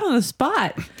when you're put on the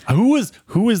spot. Who is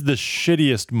the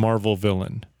shittiest Marvel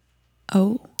villain?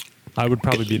 Oh, I would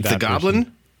probably be that The Goblin?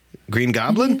 person. Green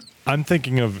Goblin? I'm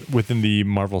thinking of within the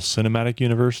Marvel Cinematic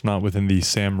Universe, not within the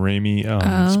Sam Raimi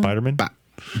Spider-Man.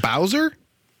 Bowser?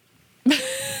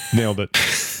 Nailed it.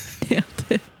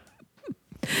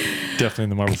 Definitely in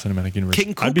the Marvel Cinematic Universe.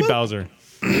 King I'd be Koopa? Bowser.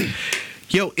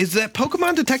 Yo, is that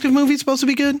Pokemon Detective movie supposed to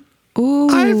be good? Ooh,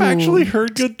 I've actually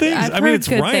heard good things. I've I mean, heard it's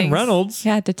good Ryan things. Reynolds.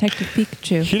 Yeah, Detective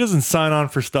Pikachu. He doesn't sign on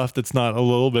for stuff that's not a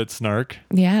little bit snark.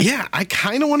 Yeah. Yeah, I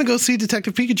kind of want to go see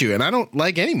Detective Pikachu, and I don't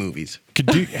like any movies.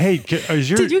 Is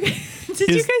your Did you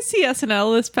guys see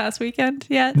SNL this past weekend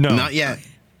yet? no? Not yet.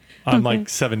 I'm like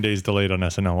 7 days delayed on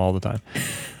SNL all the time.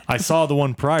 I saw the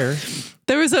one prior.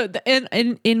 There was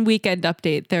in weekend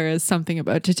update. There is something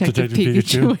about Detective Detective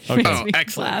Pikachu. Pikachu? Which Okay. makes Oh, me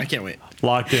excellent. laugh. I can't wait.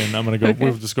 Locked in. I'm gonna go.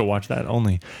 We'll just go watch that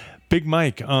only. Big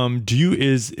Mike,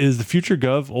 is the future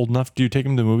Gov old enough? Do you take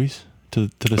him to movies to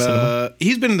the cinema?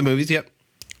 He's been in the movies, yep.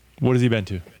 What has he been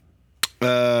to?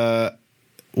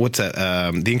 What's that?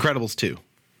 The Incredibles 2.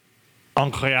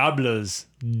 Incroyables.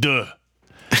 Duh.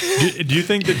 do you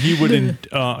think that he would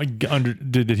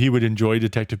that he would enjoy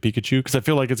Detective Pikachu? Because I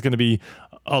feel like it's going to be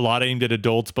a lot aimed at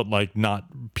adults, but like not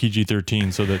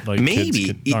PG-13, so that like Maybe.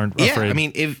 kids aren't Yeah, afraid. I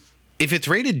mean, if it's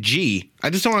rated G, I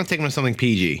just don't want to take him to something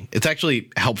PG. It's actually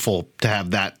helpful to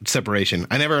have that separation.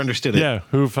 I never understood it. yeah,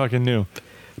 who fucking knew?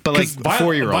 But like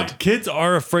 4-year-old. Kids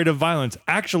are afraid of violence.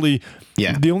 Actually,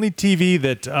 Yeah. the only TV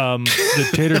that the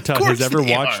Tater Tut Of course has ever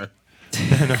they watched. are.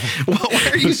 Why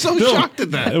are you so shocked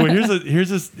at that? Well,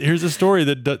 here's a story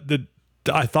that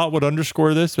I thought would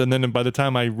underscore this, and then by the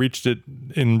time I reached it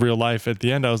in real life at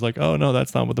the end, I was like, oh no,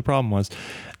 that's not what the problem was.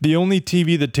 The only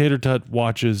TV that Tater Tut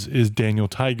watches is Daniel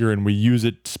Tiger, and we use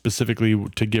it specifically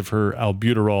to give her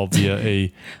albuterol via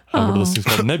a what are those things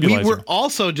called? We Nebulizer. were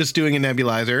also just doing a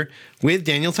nebulizer with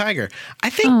Daniel Tiger. I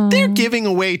think they're giving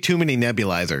away too many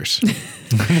nebulizers.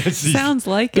 Sounds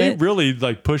like They it. really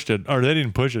like pushed it, or they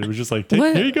didn't push it. It was just like,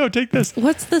 What? here you go, take this.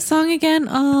 What's the song again?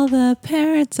 All the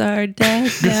parents are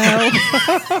dead now.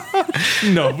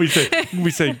 No, we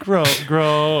say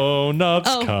grown ups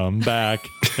Oh. come back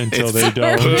until they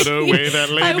don't. Put away that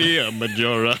labia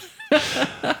majora.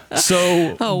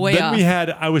 So Oh, way then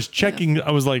off. I was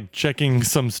checking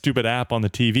some stupid app on the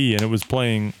TV, and it was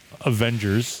playing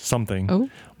Avengers something. Oh.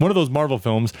 One of those Marvel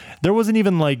films. There wasn't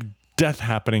even like death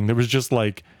happening. There was just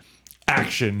like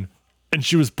action, and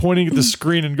she was pointing at the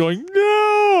screen and going,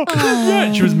 "No!" Yeah,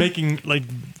 and she was making like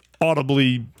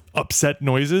audibly upset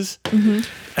noises,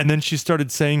 and then she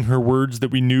started saying her words that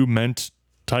we knew meant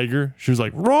tiger. She was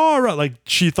like, "Raw, raw!" Like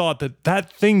she thought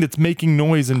that thing that's making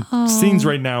noise in scenes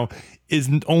right now is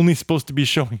only supposed to be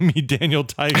showing me Daniel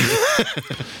Tiger.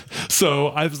 So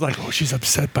I was like, "Oh, she's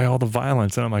upset by all the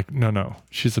violence," and I'm like, "No,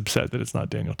 she's upset that it's not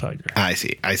Daniel Tiger." I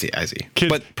see. Kids,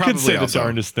 But probably kids say also, the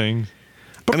darndest things,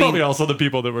 but probably also the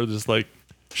people that were just like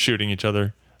shooting each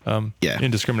other,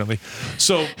 indiscriminately.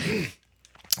 So.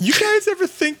 You guys ever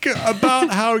think about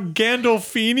how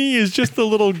Gandolfini is just a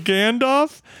little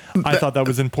Gandalf? I thought that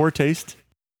was in poor taste.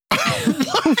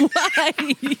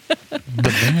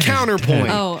 counterpoint.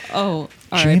 Oh,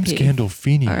 James R.I.P.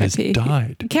 Gandolfini has R.I.P.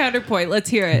 died. Counterpoint. Let's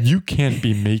hear it. You can't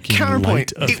be making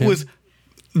Counterpoint. light of It him.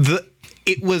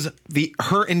 was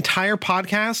her entire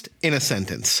podcast in a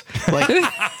sentence. Like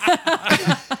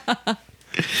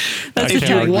That's if I you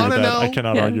can't argue wanna with that. know- I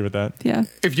cannot Yeah. argue with that. Yeah.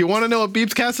 if you want to know what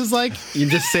Beepscast is like, you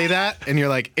just say that, and you're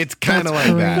like, it's kind of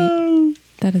like that.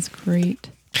 That is great.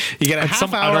 You get a half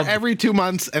some- I hour don't- every 2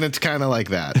 months, and it's kind of like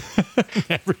that.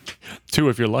 Two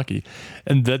if you're lucky.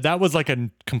 And that was like a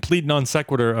complete non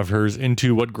sequitur of hers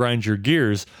into what grinds your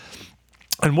gears.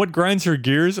 And what grinds her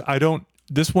gears,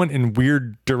 this went in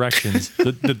weird directions.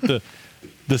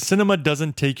 The cinema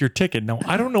doesn't take your ticket. Now,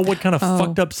 I don't know what kind of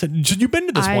fucked up you've been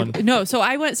to this one. No, so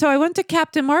I went to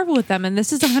Captain Marvel with them, and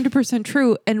this is 100%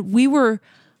 true. And we were,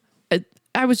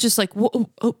 I was just like,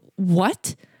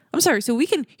 what? I'm sorry. So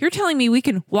you're telling me we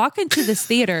can walk into this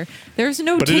theater. There's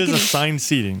no But it ticket. is assigned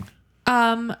seating.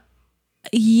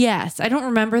 Yes, I don't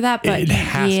remember that, but It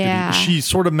has yeah. to be. She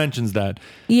sort of mentions that.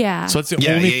 Yeah. So that's the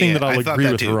Yeah, only yeah, thing yeah. that I'll I thought agree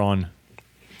that with too. her on.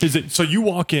 Is it so you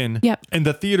walk in Yep. and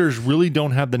the theaters really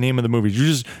don't have the name of the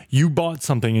movies. You bought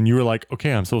something and you were like,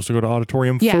 okay, I'm supposed to go to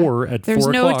Auditorium 4 at There's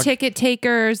 4 no o'clock. ticket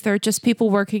takers. They're just people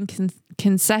working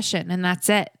concession, and that's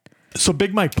it. So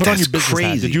Big Mike, put on That's your business hat.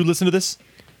 crazy. Did you listen to this?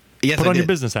 Yes, Put I on your did.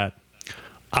 business hat.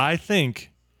 I think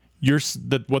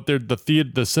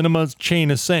the cinema's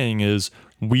chain is saying is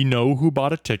we know who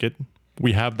bought a ticket.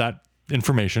 We have that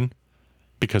information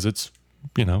because it's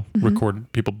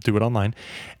recorded. People do it online.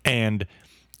 And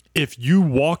if you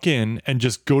walk in and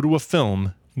just go to a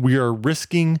film, we are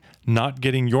risking not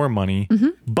getting your money,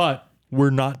 but we're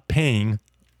not paying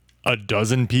a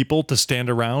dozen people to stand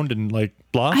around and like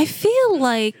blah. I feel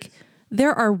like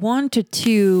there are 1 to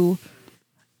 2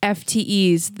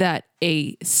 FTEs that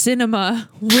a cinema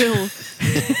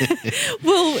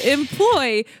will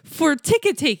employ for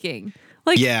ticket taking.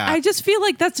 Like, Yeah. I just feel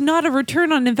like that's not a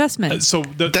return on investment. So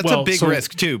That's a big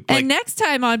risk too. And next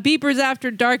time on Beepers After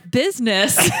Dark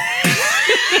Business,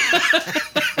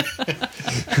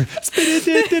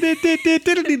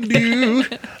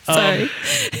 sorry,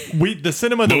 the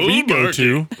cinema that we go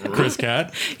to, Chris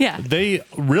Cat, Yeah. they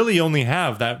really only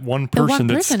have that one person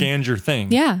that person. scans your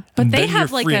thing. yeah, but And they then have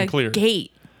you're like free a and clear.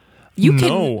 gate. You can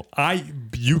No,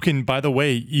 you can, by the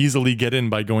way, easily get in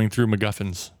by going through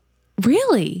MacGuffins.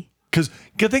 really. Because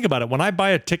think about it. When I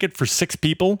buy a ticket for 6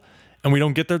 people and we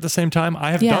don't get there at the same time,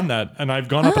 I have Yeah. done that. And I've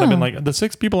gone up and I've been like, the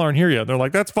 6 people aren't here yet. They're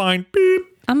like, that's fine. Beep.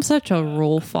 I'm such a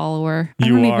rule follower.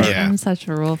 You are. Yeah. I'm such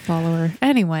a rule follower.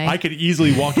 Anyway, I could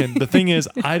easily walk in. The thing is,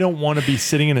 I don't want to be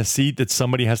sitting in a seat that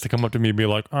somebody has to come up to me and be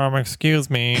like, excuse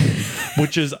me,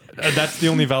 which is, that's the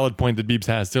only valid point that Beeps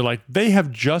has. They're like, they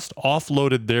have just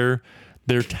offloaded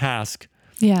their task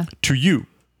yeah. to you.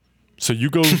 So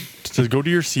you go to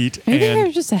your seat Maybe they're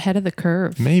and just ahead of the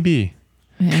curve. maybe.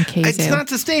 In case It's not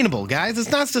sustainable, guys.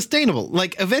 It's not sustainable.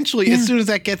 Like, eventually, as soon as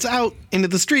that gets out into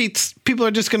the streets, people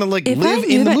are just going to like If I live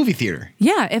knew in the that- movie theater.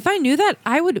 Yeah, if I knew that,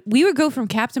 we would go from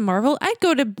Captain Marvel. I'd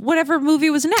go to whatever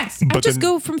movie was next. I'd just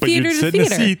go from theater you'd to sit in a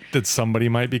theater. seat that somebody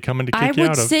might be coming to kick I you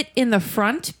would out of. sit in the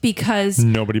front because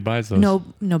Nobody buys those.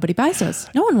 nobody buys those.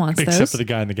 No one wants Except those. for the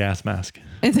guy in the gas mask.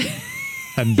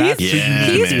 And that's who you Yeah, need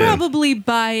to He's be. probably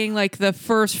buying like the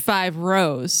first 5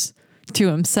 rows to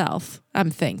himself. I'm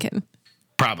thinking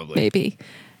Probably. maybe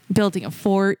building a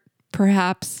fort,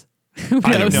 perhaps. Who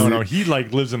I don't knows? know. He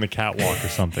like lives in the catwalk or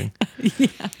something.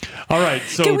 All right.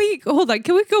 So Can we hold on?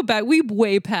 Can we go back? We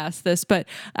way past this, but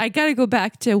I got to go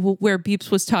back to where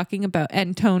Beeps was talking about,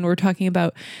 and Tone were talking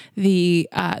about the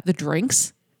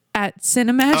drinks at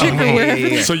Cinemagic or wherever.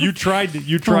 yeah. So you tried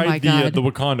my God. the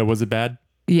Wakanda. Was it bad?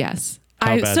 Yes.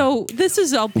 How bad? So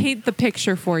I'll paint the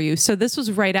picture for you. So this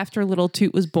was right after Little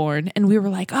Toot was born, and we were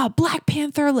like, oh, Black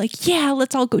Panther, like, yeah,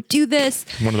 let's all go do this.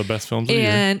 One of the best films of the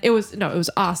year. And it was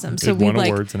awesome. So It we won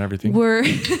like awards and everything. We're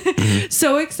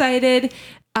so excited.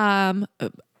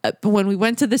 When we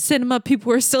went to the cinema, people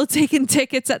were still taking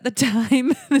tickets at the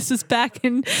time. This was back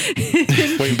in.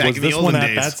 Wait, Back was in the this olden one at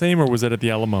days. that same or was it at the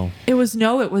Alamo?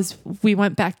 We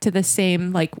went back to the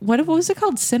same, like, what was it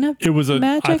called? Cine? It was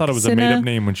Magic? I thought it was a made up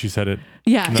name when she said it.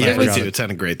 Yeah. And then I Yeah, it me was, forgot too. It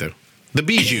sounded great though. The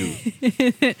Bijou.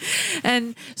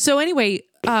 and so anyway,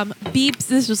 Beeps,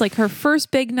 this was like her first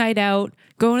big night out,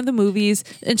 going to the movies,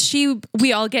 and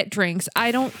we all get drinks.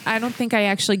 I don't think I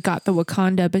actually got the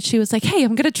Wakanda, but she was like, hey,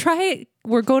 I'm gonna try it.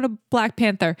 We're going to Black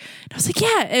Panther. And I was like,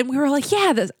 yeah. And we were like,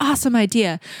 yeah, that's an awesome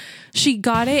idea. She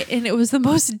got it, and it was the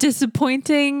most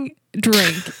disappointing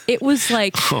drink. It was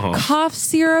like cough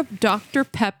syrup, Dr.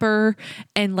 Pepper,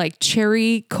 and like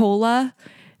cherry cola.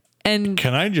 And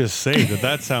Can I just say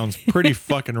that sounds pretty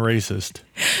fucking racist?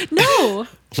 no.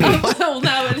 Well,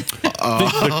 that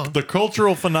would, The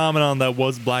cultural phenomenon that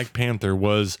was Black Panther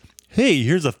was, hey,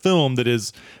 here's a film that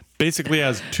is basically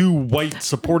has 2 white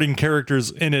supporting characters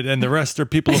in it and the rest are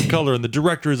people of color and the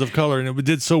director is of color and it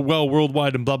did so well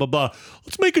worldwide and blah, blah, blah.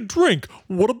 Let's make a drink.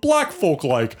 What do black folk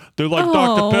like? They're like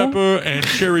Oh. Dr. Pepper and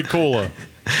cherry cola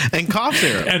And cough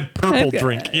syrup. and purple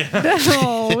drink. Yeah,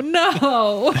 oh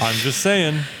no. I'm just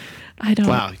saying. I don't.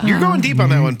 Wow, you're going deep on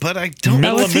that one, but I don't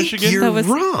Middle of think Michigan? you're That was-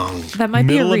 wrong. That might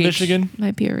Middle be of a reach. Michigan?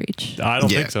 Might be a reach. I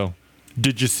don't Yeah. think so.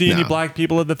 Did you see any No. black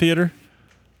people at the theater?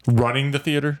 Running the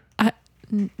theater?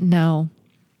 No.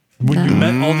 When you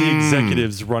met all the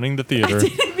executives running the theater.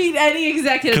 Didn't meet any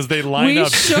executives 'Cause they lined we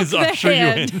up Shook to the usher you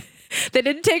hand. in. They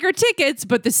didn't take our tickets,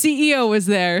 but the CEO was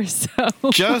there. So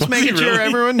Just making sure really?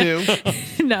 everyone knew.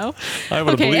 no. I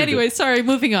would've Okay. believed Anyway, it. sorry.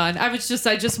 Moving on. I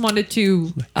just wanted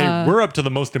to. Hey, we're up to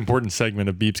the most important segment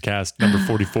of Beeps Cast, number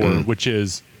 44, which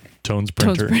is Tone's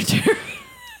Tone's Printer. printer.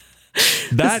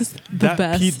 That is the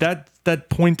best. that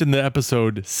point in the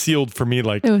episode sealed for me.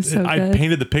 Like It was so I good.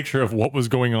 painted the picture of what was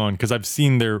going on because I've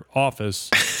seen their office,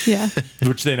 Yeah.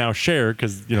 which they now share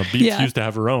because Beeps Yeah. used to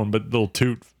have her own, but little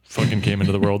Toot fucking came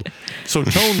into the world. So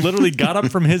Tone literally got up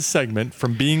from his segment,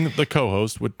 from being the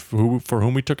co-host for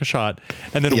whom we took a shot,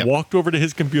 and then Yep. walked over to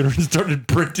his computer and started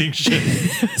printing shit.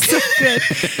 So good.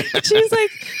 She was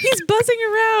like, he's buzzing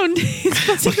around. He's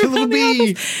buzzing Like a around little the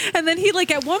bee. office. And then he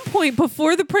like at one point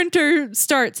before the printer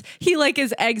starts, he like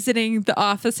is exiting the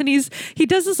office and he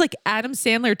does this like Adam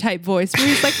Sandler type voice where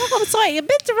he's like, oh, sorry, I'm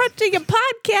interrupting a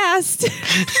podcast.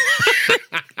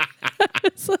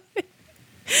 It's like-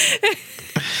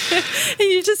 and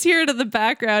you just hear it in the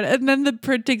background, and then the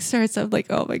printing starts. I'm like,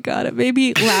 oh my God, it made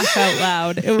me laugh out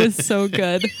loud. It was so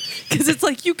good. Because it's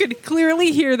like you could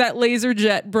clearly hear that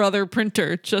LaserJet brother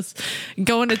printer just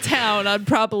going to town on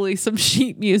probably some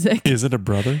sheet music. Is it a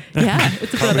brother? Yeah,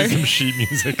 it's a Probably brother. some sheet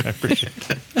music. I appreciate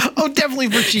that. Oh, definitely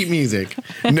for sheet music,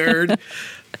 nerd.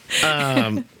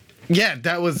 Yeah,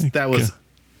 that was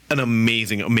an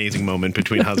amazing moment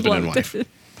between husband and Loved wife. it.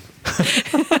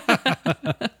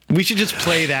 We should just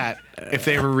play that if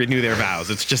they ever renew their vows.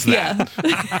 It's just that.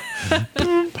 Yeah.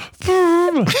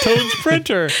 Toad's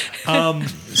printer. So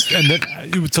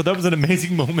that was an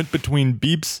amazing moment between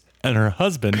Beeps and her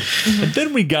husband. And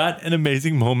then we got an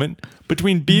amazing moment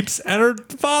between Beeps and her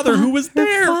father, who was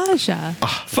there. Faja.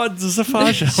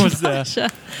 Safaja was there. Faja.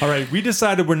 All right, we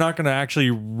decided we're not going to actually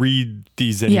read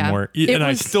these Yeah, anymore. it And I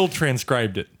was- still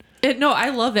transcribed it. No, I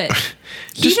love it.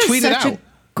 He Just does tweet it such out. a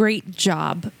great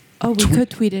job. Oh, we could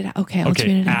tweet it out. Okay, I'll tweet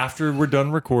Okay, it out. after we're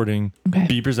done recording, Okay.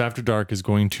 Beepers After Dark is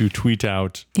going to tweet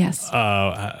out Yes.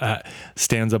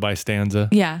 stanza by stanza.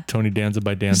 Yeah. Tony Danza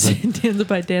by Danza. Danza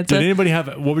by Did Danza. anybody have,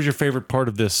 what was your favorite part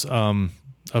of this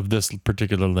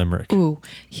particular limerick? Ooh,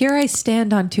 here I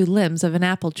stand on two limbs of an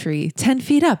apple tree, 10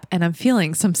 feet up, and I'm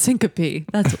feeling some syncope.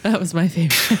 That was my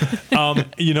favorite.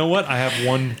 You know what? I have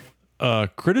one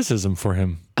criticism for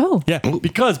him. Oh, Yeah,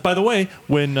 because by the way,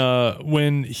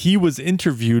 when he was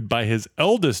interviewed by his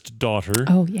eldest daughter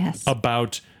oh yes.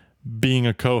 about being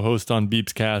a co-host on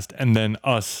Beeps Cast, and then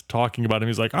us talking about him,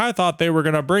 he's like, "I thought they were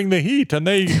gonna bring the heat, and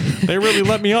they really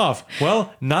let me off."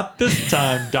 Well, not this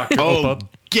time, Dr. Oh, Opa.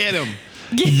 get him.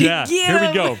 Yeah, here we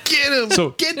him. go. Get him. So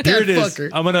Get that here it is.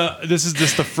 fucker. This is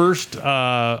just the first,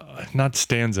 not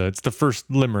stanza. It's the first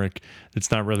limerick.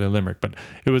 It's not really a limerick, but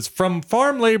it was from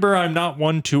farm labor. I'm not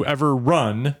one to ever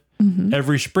run.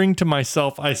 Every spring to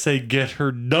myself, I say, get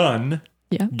her done.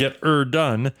 Yeah. Get her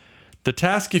done. The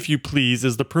task, if you please,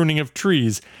 is the pruning of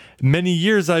trees. Many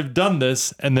years I've done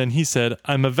this. And then he said,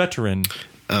 I'm a veteran.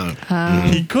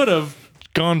 He could have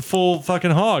gone full fucking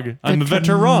hog. I'm a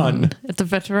veteran. It's a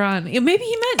veteran. Yeah, maybe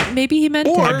he meant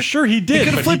Or- it. I'm sure he did,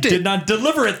 could've but he flipped it. did not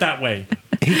deliver it that way.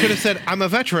 He could have said, I'm a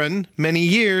veteran. Many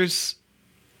years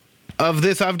of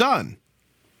this I've done.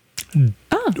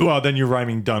 Well, then you're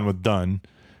rhyming done with done.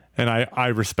 And I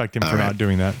respect him for not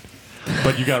doing that.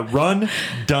 But you got run,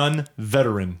 done,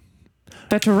 veteran.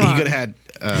 Veteran. He could have had,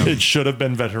 It should have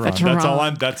been veteran.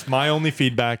 Veteran. That's my only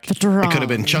feedback. Veteran. it could have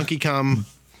been chunky cum.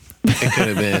 It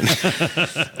could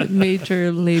have been.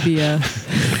 Major labia.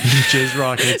 Jizz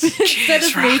rockets. Instead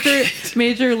of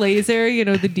major laser,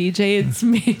 the DJ, it's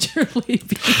major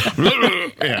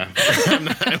labia. Yeah.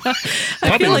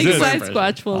 I feel like this.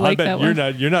 Sasquatch will I like bet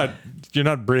that you're one.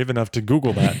 not brave enough to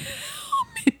Google that.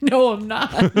 No, I'm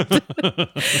not.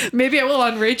 Maybe I will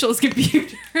on Rachel's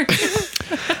computer.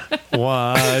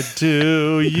 What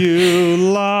do you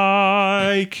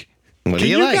like? What do Can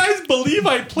you you like? guys believe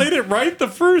I played it right the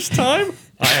first time?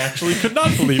 I actually could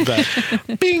not believe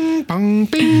that. Bing, bong,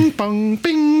 bing, bong,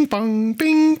 bing, bong,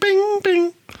 bing, bing,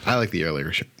 bing. I like the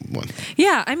earlier one.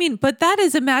 Yeah, I mean, but that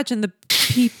is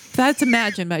that's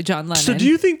Imagine by John Lennon. So do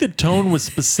you think that Tone was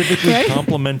specifically Right?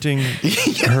 complimenting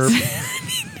her?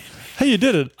 Hey, you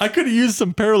did it. I could have used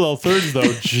some parallel thirds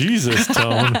though. Jesus,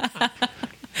 Tone.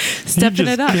 stepping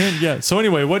it up? Yeah. So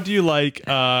anyway, what do you like?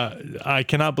 I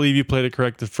cannot believe you played it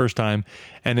correct the first time,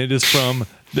 and it is from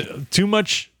too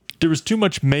much. There was too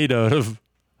much made out of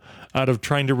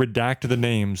trying to redact the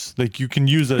names. Like you can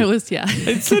use It was, yeah.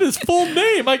 It said his full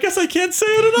name. I guess I can't say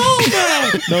it at all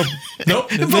now.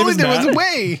 Nope. His If name only is there was Matt. a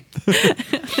way.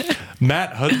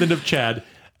 Matt, husband of Chad.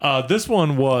 This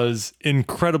one was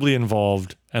incredibly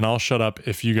involved, and I'll shut up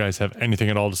if you guys have anything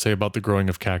at all to say about the growing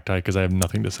of cacti, because I have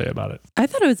nothing to say about it. I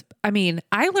thought it was,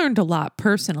 I learned a lot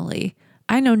personally.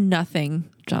 I know nothing,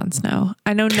 Jon Snow.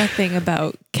 I know nothing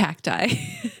about cacti.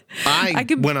 I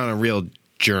could- went on a real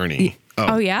journey.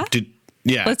 Oh, yeah?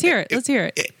 Yeah. Let's hear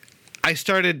it. I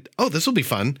started, this will be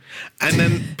fun. And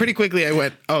then pretty quickly I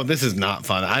went, this is not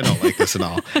fun. I don't like this at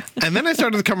all. And then I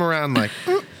started to come around like,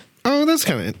 that's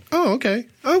kind of, okay.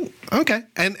 Oh, okay.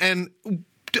 And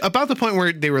about the point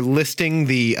where they were listing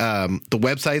the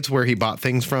websites where he bought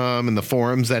things from and the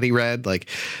forums that he read, like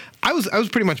I was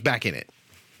pretty much back in it.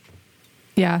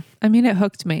 Yeah. It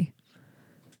hooked me.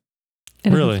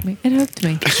 Really? It hooked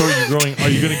me. So are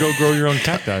you going to go grow your own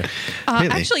cacti? Really?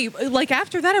 Actually,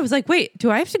 after that, I was like, wait, do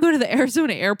I have to go to the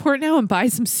Arizona airport now and buy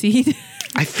some seed?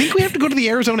 I think we have to go to the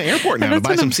Arizona airport now to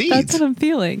buy some That's seeds. what I'm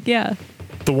feeling. Yeah.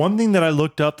 The one thing that I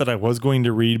looked up that I was going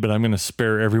to read, but I'm going to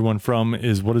spare everyone from,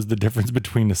 is what is the difference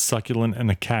between a succulent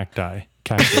and a cactus?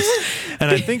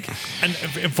 And I think, and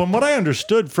from what I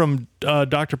understood from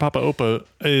Dr. Papa Opa,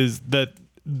 is that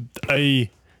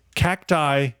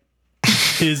cacti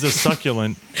is a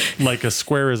succulent, like a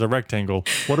square is a rectangle.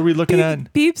 What are we looking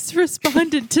at? Beeps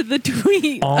responded to the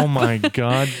tweet. Oh my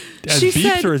God. As She Beeps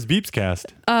said- or as Beeps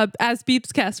cast? As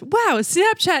Beeps cast. Wow,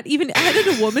 Snapchat even added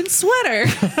a woman's sweater.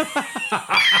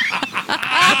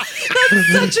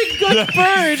 That's such a good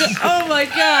bird. Oh my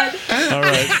God. All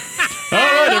right. All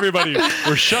right, everybody.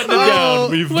 We're shutting it down.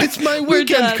 It's my We're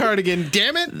weekend done. cardigan,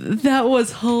 damn it. That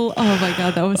was oh my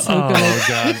God, that was so good. Oh,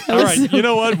 God. That All was right. so You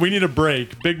know what? We need a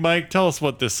break. Big Mike, tell us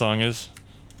what this song is.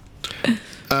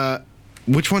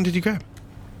 Which one did you grab?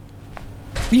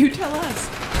 You tell us.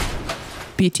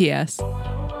 BTS.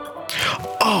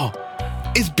 Oh,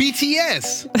 it's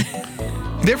BTS.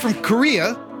 They're from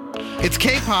Korea. It's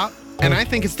K-pop, and I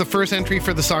think it's the first entry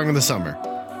for the Song of the Summer.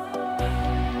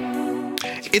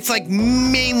 It's like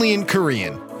mainly in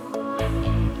Korean.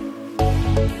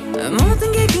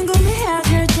 모든 게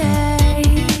궁금해하실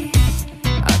때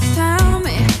Tell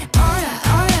me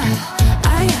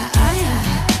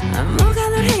뭐가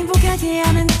널 행복하게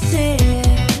하는지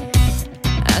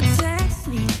Text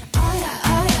me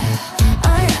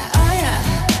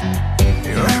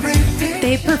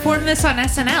They performed this on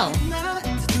SNL.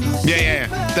 Yeah.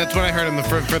 That's what I heard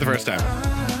for the first time.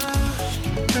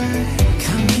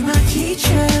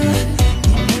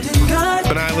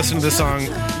 But I listen to this song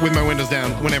with my windows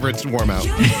down whenever it's warm out.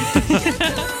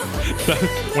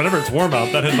 Whenever it's warm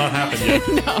out, that has not happened yet.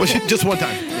 Well, just one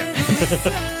time. Yeah.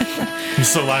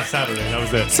 So last Saturday, that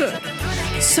was it.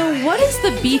 So what is the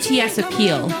BTS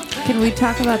appeal? Can we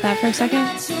talk about that for a second?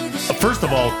 First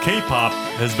of all, K-pop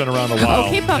has been around a while. Oh,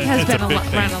 K-pop has It's been a big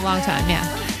thing. around a long time, yeah.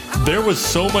 There was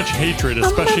so much hatred,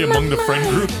 especially among the friend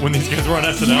group when these guys were on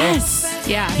SNL. Yes.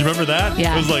 Yeah. You remember that?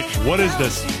 Yeah. It was like, what is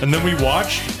this? And then we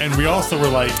watched, and we also were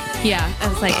like, Yeah. I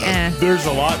was like, there's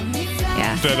a lot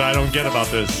yeah. that I don't get about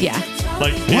this. Yeah.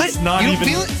 Like, What? it's not you don't even.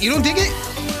 feel it? You don't dig it?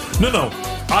 No.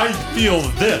 I feel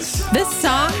this. This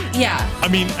song, yeah. I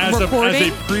mean, as a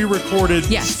Recording? pre-recorded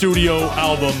Yes. studio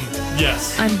album,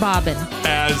 yes. I'm bobbing.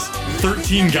 As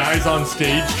 13 guys on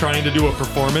stage trying to do a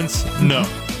performance, no.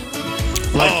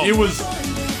 Like, Oh. it was.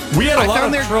 We had a I lot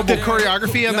found of trouble. the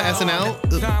choreography on the SNL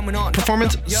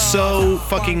performance so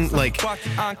fucking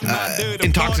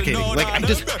intoxicating. Like I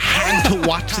just had to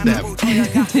watch them.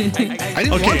 I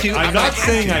didn't want Okay, to. I'm not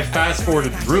saying I fast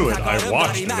forwarded through it. I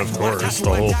watched it, of course,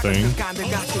 the whole thing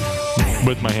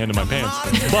with my hand in my pants.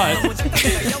 But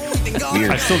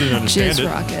I still didn't understand Jizz it.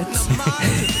 rockets.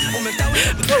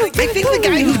 I think the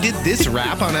guy who did this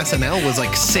rap on SNL was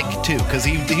like sick too, because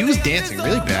he was dancing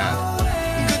really bad.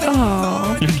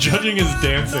 Oh. You're judging his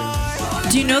dancing.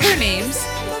 Do you know their names?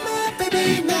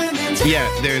 Yeah,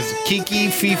 there's Kiki,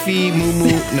 Fifi,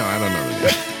 Mumu. No, I don't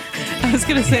know. I was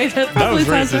gonna say that. That Probably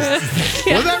was sounds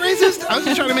racist. Was that racist? I was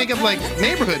just trying to make up like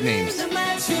neighborhood names.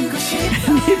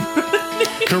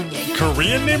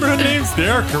 Korean neighborhood names? They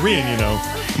are Korean, you know.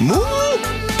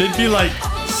 Mumu. They'd be like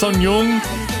Sunyoung,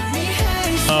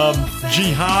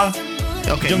 Jiha.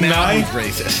 Okay, Young now Nai? he's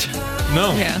racist.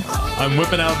 No. Yeah. I'm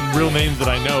whipping out real names that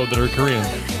I know that are Korean.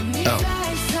 Oh,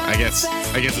 I guess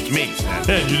it's me.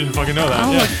 Yeah, you didn't fucking know that.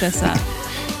 I'll Yeah. look this up.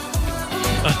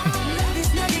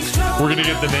 We're gonna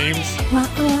get the names.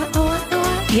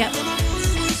 Yep.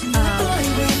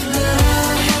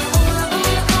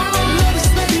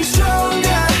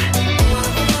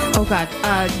 Oh God.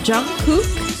 Jungkook,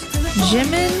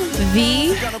 Jimin,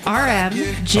 V,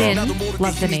 RM, Jin.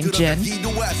 Love the name Jin.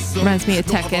 Reminds me of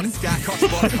Tekken.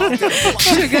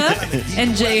 Suga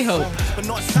and J-Hope.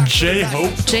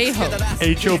 J-Hope. J-Hope.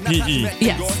 H-O-P-E.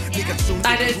 Yes.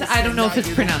 I don't know if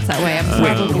it's pronounced that way. I'm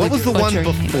probably What was the one butchering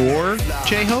it. before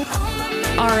J-Hope?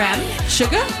 RM.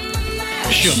 Suga?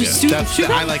 Suga.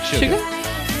 I like Suga.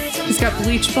 He's got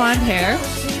bleach blonde hair.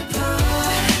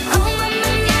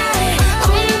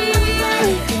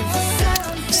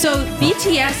 So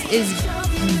BTS is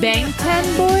Bangtan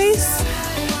Boys.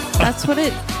 That's what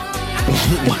it.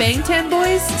 The Bangtan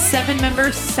Boys,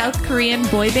 7-member South Korean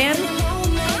boy band.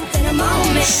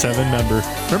 7-member.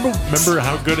 Remember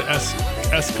how good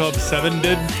S Club 7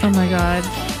 did? Oh my God.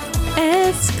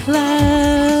 S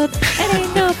Club. It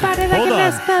ain't nobody like Hold an on.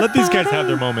 S Club. Let these guys have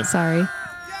their moment. Sorry.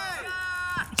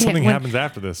 Something when- happens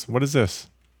after this. What is this?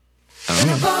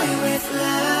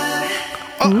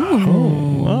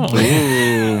 Oh.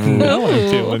 I'm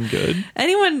feeling good.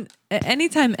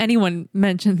 Anytime anyone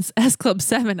mentions S Club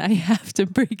 7, I have to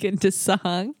break into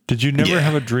song. Did you never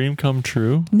have a dream come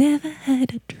true? Never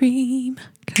had a dream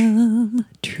come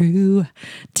true.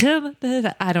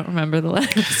 I don't remember the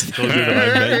lyrics. Told you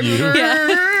that I met you.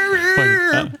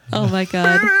 Yeah. Oh my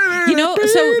God. You know,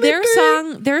 so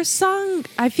their song,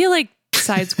 I feel like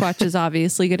Side Squatch is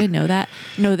obviously going to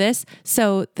know this.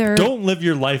 So they're Don't live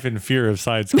your life in fear of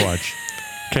Side Squatch.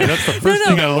 Okay, that's the first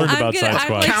thing I learned about Side I'm Squatch.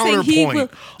 like saying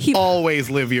Counterpoint. he Always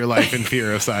live your life in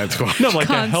fear of Side Squatch. No, like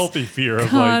a const- healthy fear of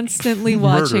constantly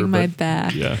like watching murder, my but-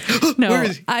 back. Yeah. No, Where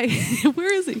is he?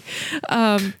 where is he?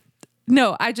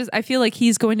 No, I feel like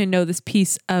he's going to know this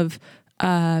piece of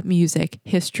music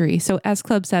history. So S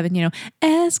Club 7,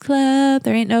 S Club,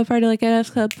 there ain't no party like an S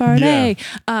Club party.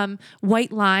 Yeah.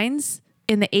 White Lines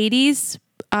in the 80s.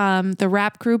 The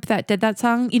rap group that did that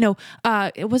song, it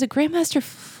was a Grandmaster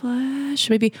Flash,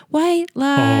 maybe White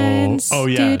Lines. Oh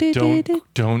yeah. Do-do-do-do.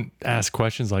 Don't ask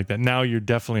questions like that. Now you're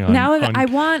definitely on. Now on- I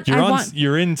want-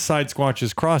 You're in Side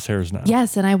Squatch's crosshairs now.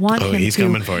 Yes, and I want him he's to.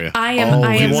 coming for you. I am.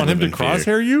 I You am. want him to in fear.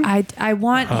 crosshair you? I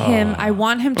want him. I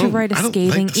want him to write a I don't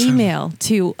scathing like the sound. email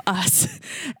to us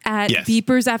at Yes.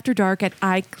 beepersafterdark at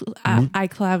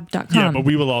iCloud.com. Yeah, but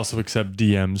we will also accept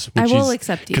DMs. I will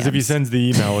accept Because if he DMs. sends the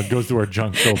email, it goes to our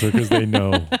junk filter because they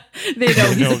know. they know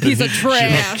he's know a piece that of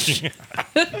trash.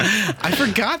 I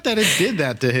forgot that it did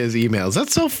that to his emails.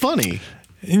 That's so funny.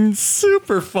 And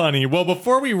super funny. Well,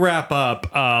 before we wrap up,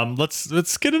 let's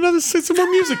get some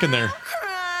more music in there.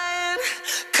 Crying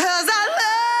 'cause I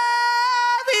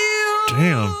love you.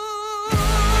 Damn.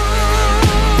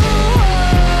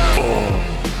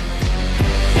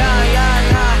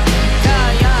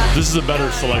 This is a better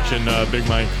selection, Big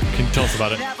Mike. Can you tell us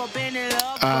about it?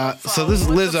 So this is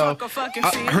Lizzo.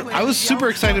 I was super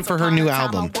excited for her new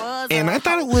album, and I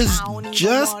thought it was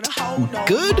just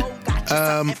good.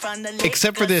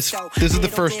 Except for this. This is the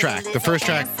first track. The first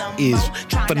track is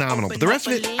phenomenal. But the rest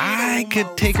of it, I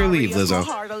could take or leave, Lizzo.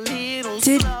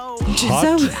 Did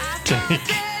Hot take.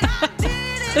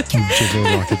 Jiggle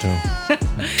Rockato.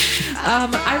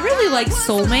 I really like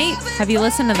Soulmate. Have you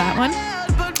listened to that one?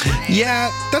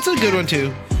 Yeah, that's a good one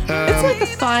too. It's like a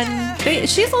fun.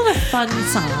 She has a lot of fun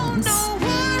songs.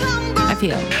 I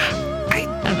feel.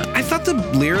 I thought the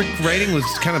lyric writing was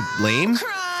kind of lame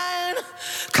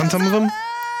on some of them.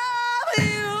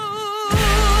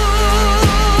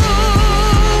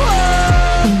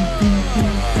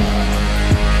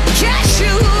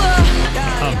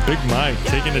 Big Mike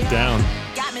taking it down.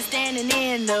 Got me standing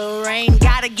in the rain.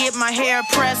 Gotta get my hair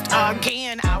pressed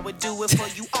again. I would do it for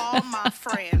you all, my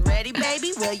friend. Ready,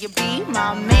 baby? Will you be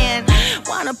my man?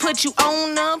 Wanna put you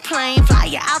on a plane, fly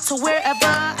you out to wherever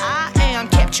I am.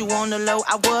 Kept you on the low,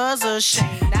 I was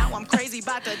ashamed. Now I'm crazy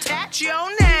about to attach your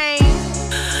name.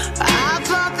 I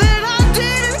thought that I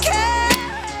didn't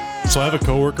care. So I have a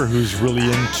coworker who's really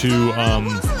into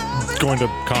going to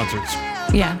concerts.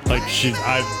 Yeah. Like she's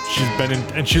been in,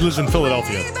 and she lives in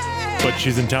Philadelphia, but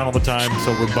she's in town all the time,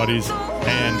 so we're buddies.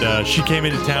 And she came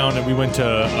into town, and we went to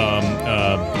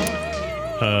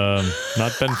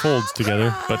not Ben Folds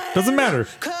together, but doesn't matter.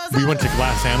 We went to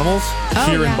Glass Animals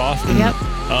here in Boston. Yep.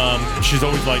 And she's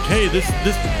always like, "Hey, this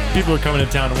people are coming to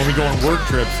town." And when we go on work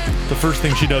trips, the first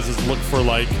thing she does is look for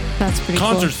like That's pretty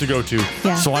concerts cool. to go to.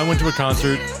 Yeah. So I went to a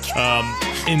concert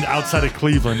in outside of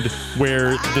Cleveland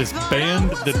where this band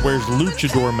that wears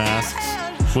luchador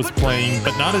masks was playing,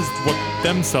 but not as what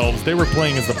themselves. They were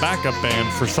playing as the backup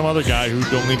band for some other guy who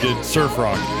only did surf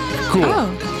rock. Cool.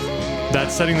 Oh.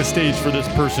 That's setting the stage for this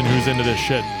person who's into this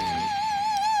shit.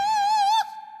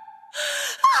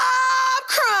 I'm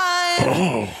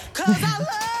crying 'cause I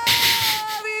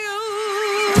love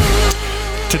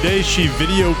you. Today she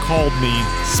video called me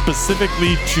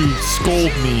specifically to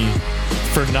scold me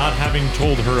for not having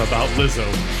told her about Lizzo.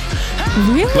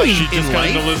 Really? Like she just In got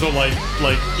into life? Lizzo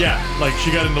like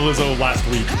she got into Lizzo last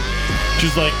week.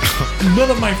 She's like, none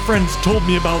of my friends told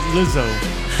me about Lizzo.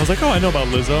 I was like, oh, I know about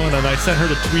Lizzo, and then I sent her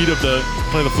the tweet of the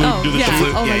play the flute, Oh, do the yeah.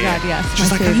 flute. Oh my Yeah, God, yes. She's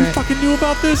my like, you favorite. fucking knew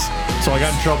about this? So I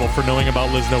got in trouble for knowing about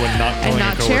Lizzo and not telling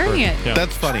not a coworker. sharing it. Yeah.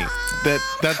 That's funny.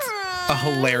 That's a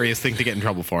hilarious thing to get in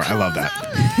trouble for. I love that.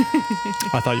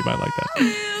 I thought you might like that.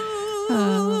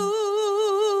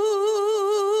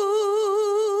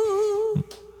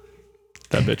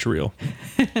 That bitch real.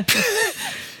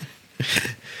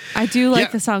 I do like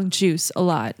Yeah. the song Juice a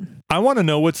lot. I want to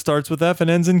know what starts with F and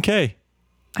ends in K.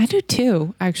 I do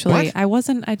too, actually.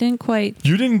 What? I didn't quite,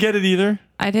 You didn't get it either?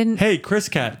 I didn't. Hey, Chris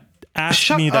Cat, ask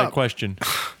Shut me that up. question.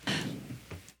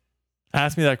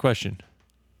 Ask me that question.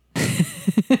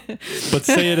 But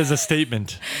say it as a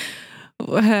statement.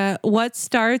 What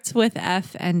starts with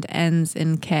F and ends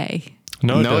in K?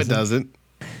 No, It doesn't.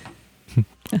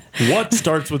 What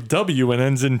starts with W and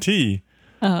ends in T?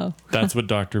 Oh. That's what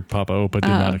Dr. Papa Opa did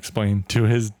not explain to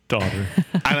his daughter.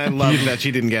 And I love that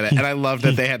she didn't get it. And I love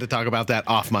that they had to talk about that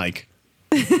off mic.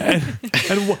 And Let's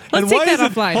why take that is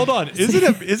it, offline. hold on.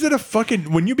 Is it a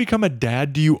fucking, when you become a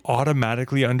dad, do you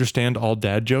automatically understand all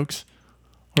dad jokes?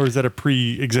 Or is that a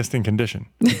pre-existing condition?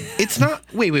 It's not.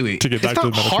 Wait. To get It's back to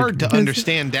not the medical hard to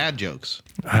understand dad jokes.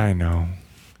 I know.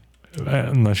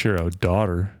 Unless you're a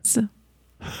daughter. So,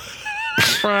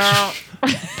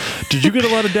 Did you get a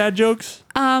lot of dad jokes?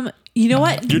 you know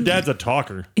what? Your dad's a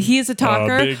talker. He is a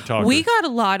talker. Big talker. We got a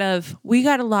lot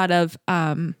of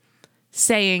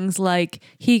sayings like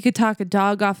he could talk a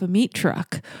dog off a meat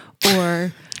truck,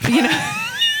 or you know.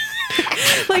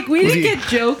 Like we didn't get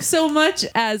jokes so much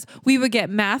as we would get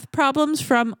math problems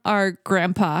from our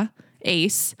grandpa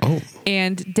Ace,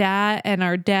 and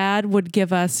our dad would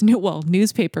give us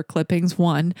newspaper clippings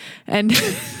and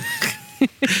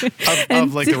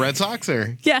Of like the Red Sox,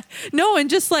 or yeah, no, and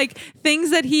just like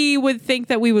things that he would think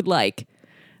that we would like.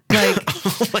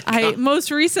 Like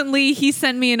most recently he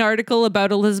sent me an article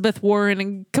about Elizabeth Warren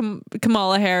and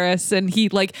Kamala Harris, and he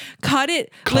like cut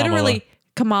it literally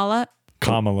Kamala.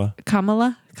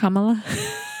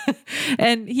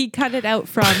 And he cut it out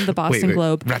from the Boston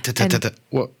Globe. What? I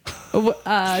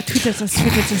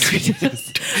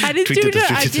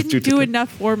didn't do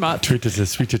enough warm up. Sweetest Kamala.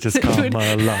 Sweetest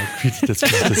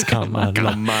Kamala.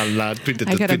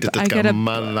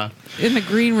 In the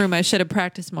green room, I should have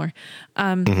practiced more.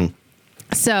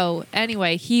 So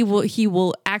anyway, he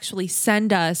will actually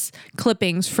send us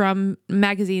clippings from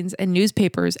magazines and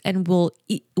newspapers, and will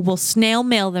snail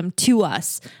mail them to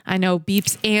us. I know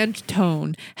Beeps and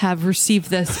Tone have received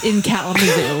this in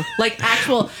Kalamazoo. Like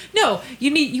actual. No,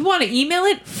 you want to email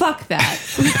it? Fuck that.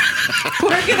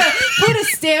 We're gonna put a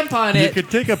stamp on it. You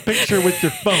could take a picture with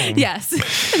your phone. Yes, and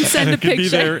send and a it could picture. be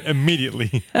there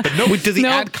immediately. But no, Wait, does he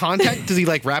add context? Does he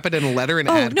like wrap it in a letter and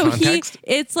add context?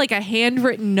 It's like a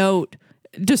handwritten note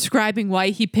describing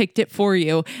why he picked it for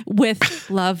you with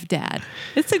love, Dad.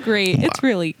 It's really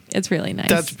nice.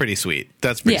 That's pretty sweet.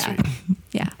 That's pretty sweet.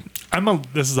 Yeah.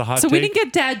 This is a hot So take. we didn't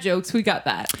get dad jokes. We got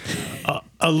that.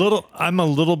 I'm a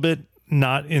little bit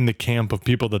not in the camp of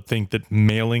people that think that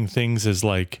mailing things is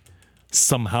like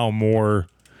somehow more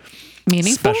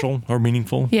Meaningful? special or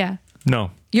meaningful. Yeah.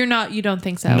 No. You don't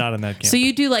think so? Not in that camp. So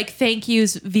you do like thank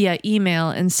yous via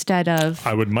email instead of.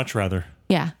 I would much rather.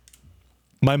 Yeah.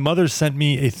 My mother sent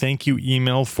me a thank you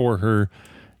email for her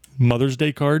Mother's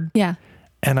Day card. Yeah.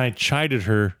 And I chided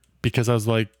her because I was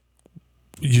like,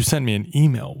 you sent me an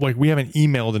email. Like, we haven't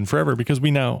emailed in forever because we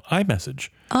now iMessage.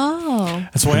 Oh.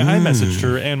 That's why I messaged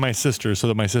her and my sister so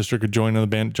that my sister could join on the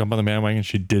band, jump on the bandwagon.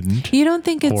 She didn't. You don't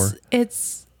think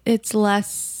it's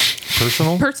less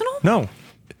personal? Personal? No.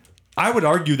 I would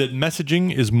argue that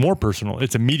messaging is more personal.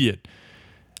 It's immediate.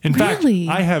 In Really?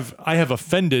 fact, I have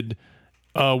offended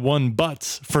one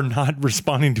Butts for not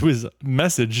responding to his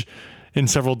message in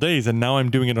several days, and now I'm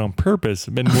doing it on purpose,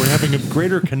 and we're having a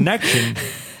greater connection.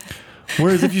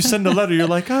 Whereas if you send a letter, you're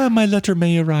like, my letter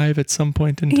may arrive at some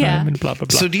point in time, and blah blah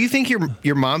blah. So do you think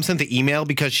your mom sent the email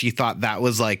because she thought that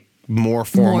was like more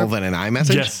formal than an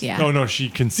iMessage? Yes. Yeah. Oh no, she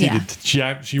conceded.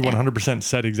 Yeah. She 100%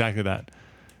 said exactly that.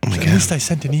 At least I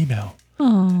sent an email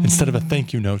instead of a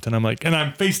thank you note, and I'm like, and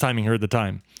I'm FaceTiming her at the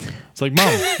time. It's like,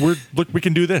 Mom, we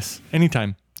can do this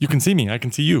anytime. You can see me, I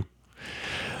can see you.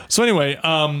 So anyway,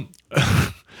 to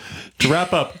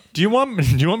wrap up, do you want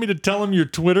me to tell him your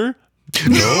Twitter?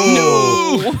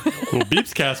 No. Well,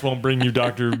 Beepscast won't bring you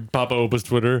Dr. Papa Opa's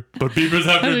Twitter, but Beepers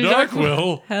After Dark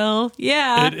will. Hell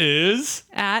yeah. It is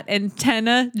at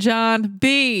Antenna John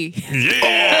B.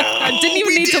 Yeah. I didn't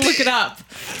even need to look it up.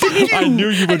 I knew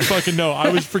you would fucking know. I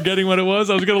was forgetting what it was.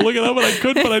 I was going to look it up, but I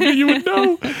couldn't, but I knew you would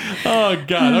know. Oh,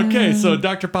 God. Okay, so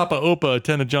Dr. Papa Opa,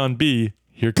 Antenna John B.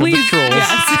 Here come the trolls.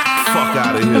 Yes. Fuck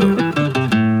out of here.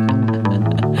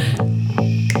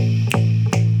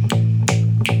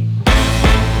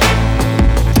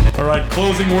 All right,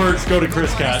 closing words go to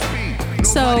Chris Cat.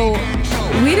 So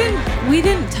we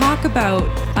didn't talk about.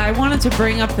 I wanted to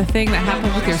bring up the thing that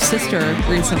happened with your sister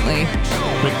recently.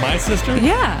 With my sister?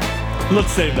 Yeah.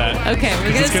 Let's save that. Okay,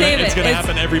 we're gonna save it. It's gonna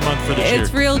happen every month for this year.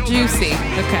 It's real juicy.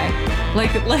 Okay.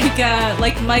 Like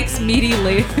Mike's meaty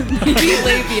labia.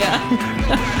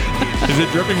 Is it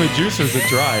dripping with juice or is it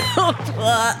dry?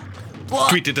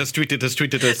 Tweet at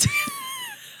us.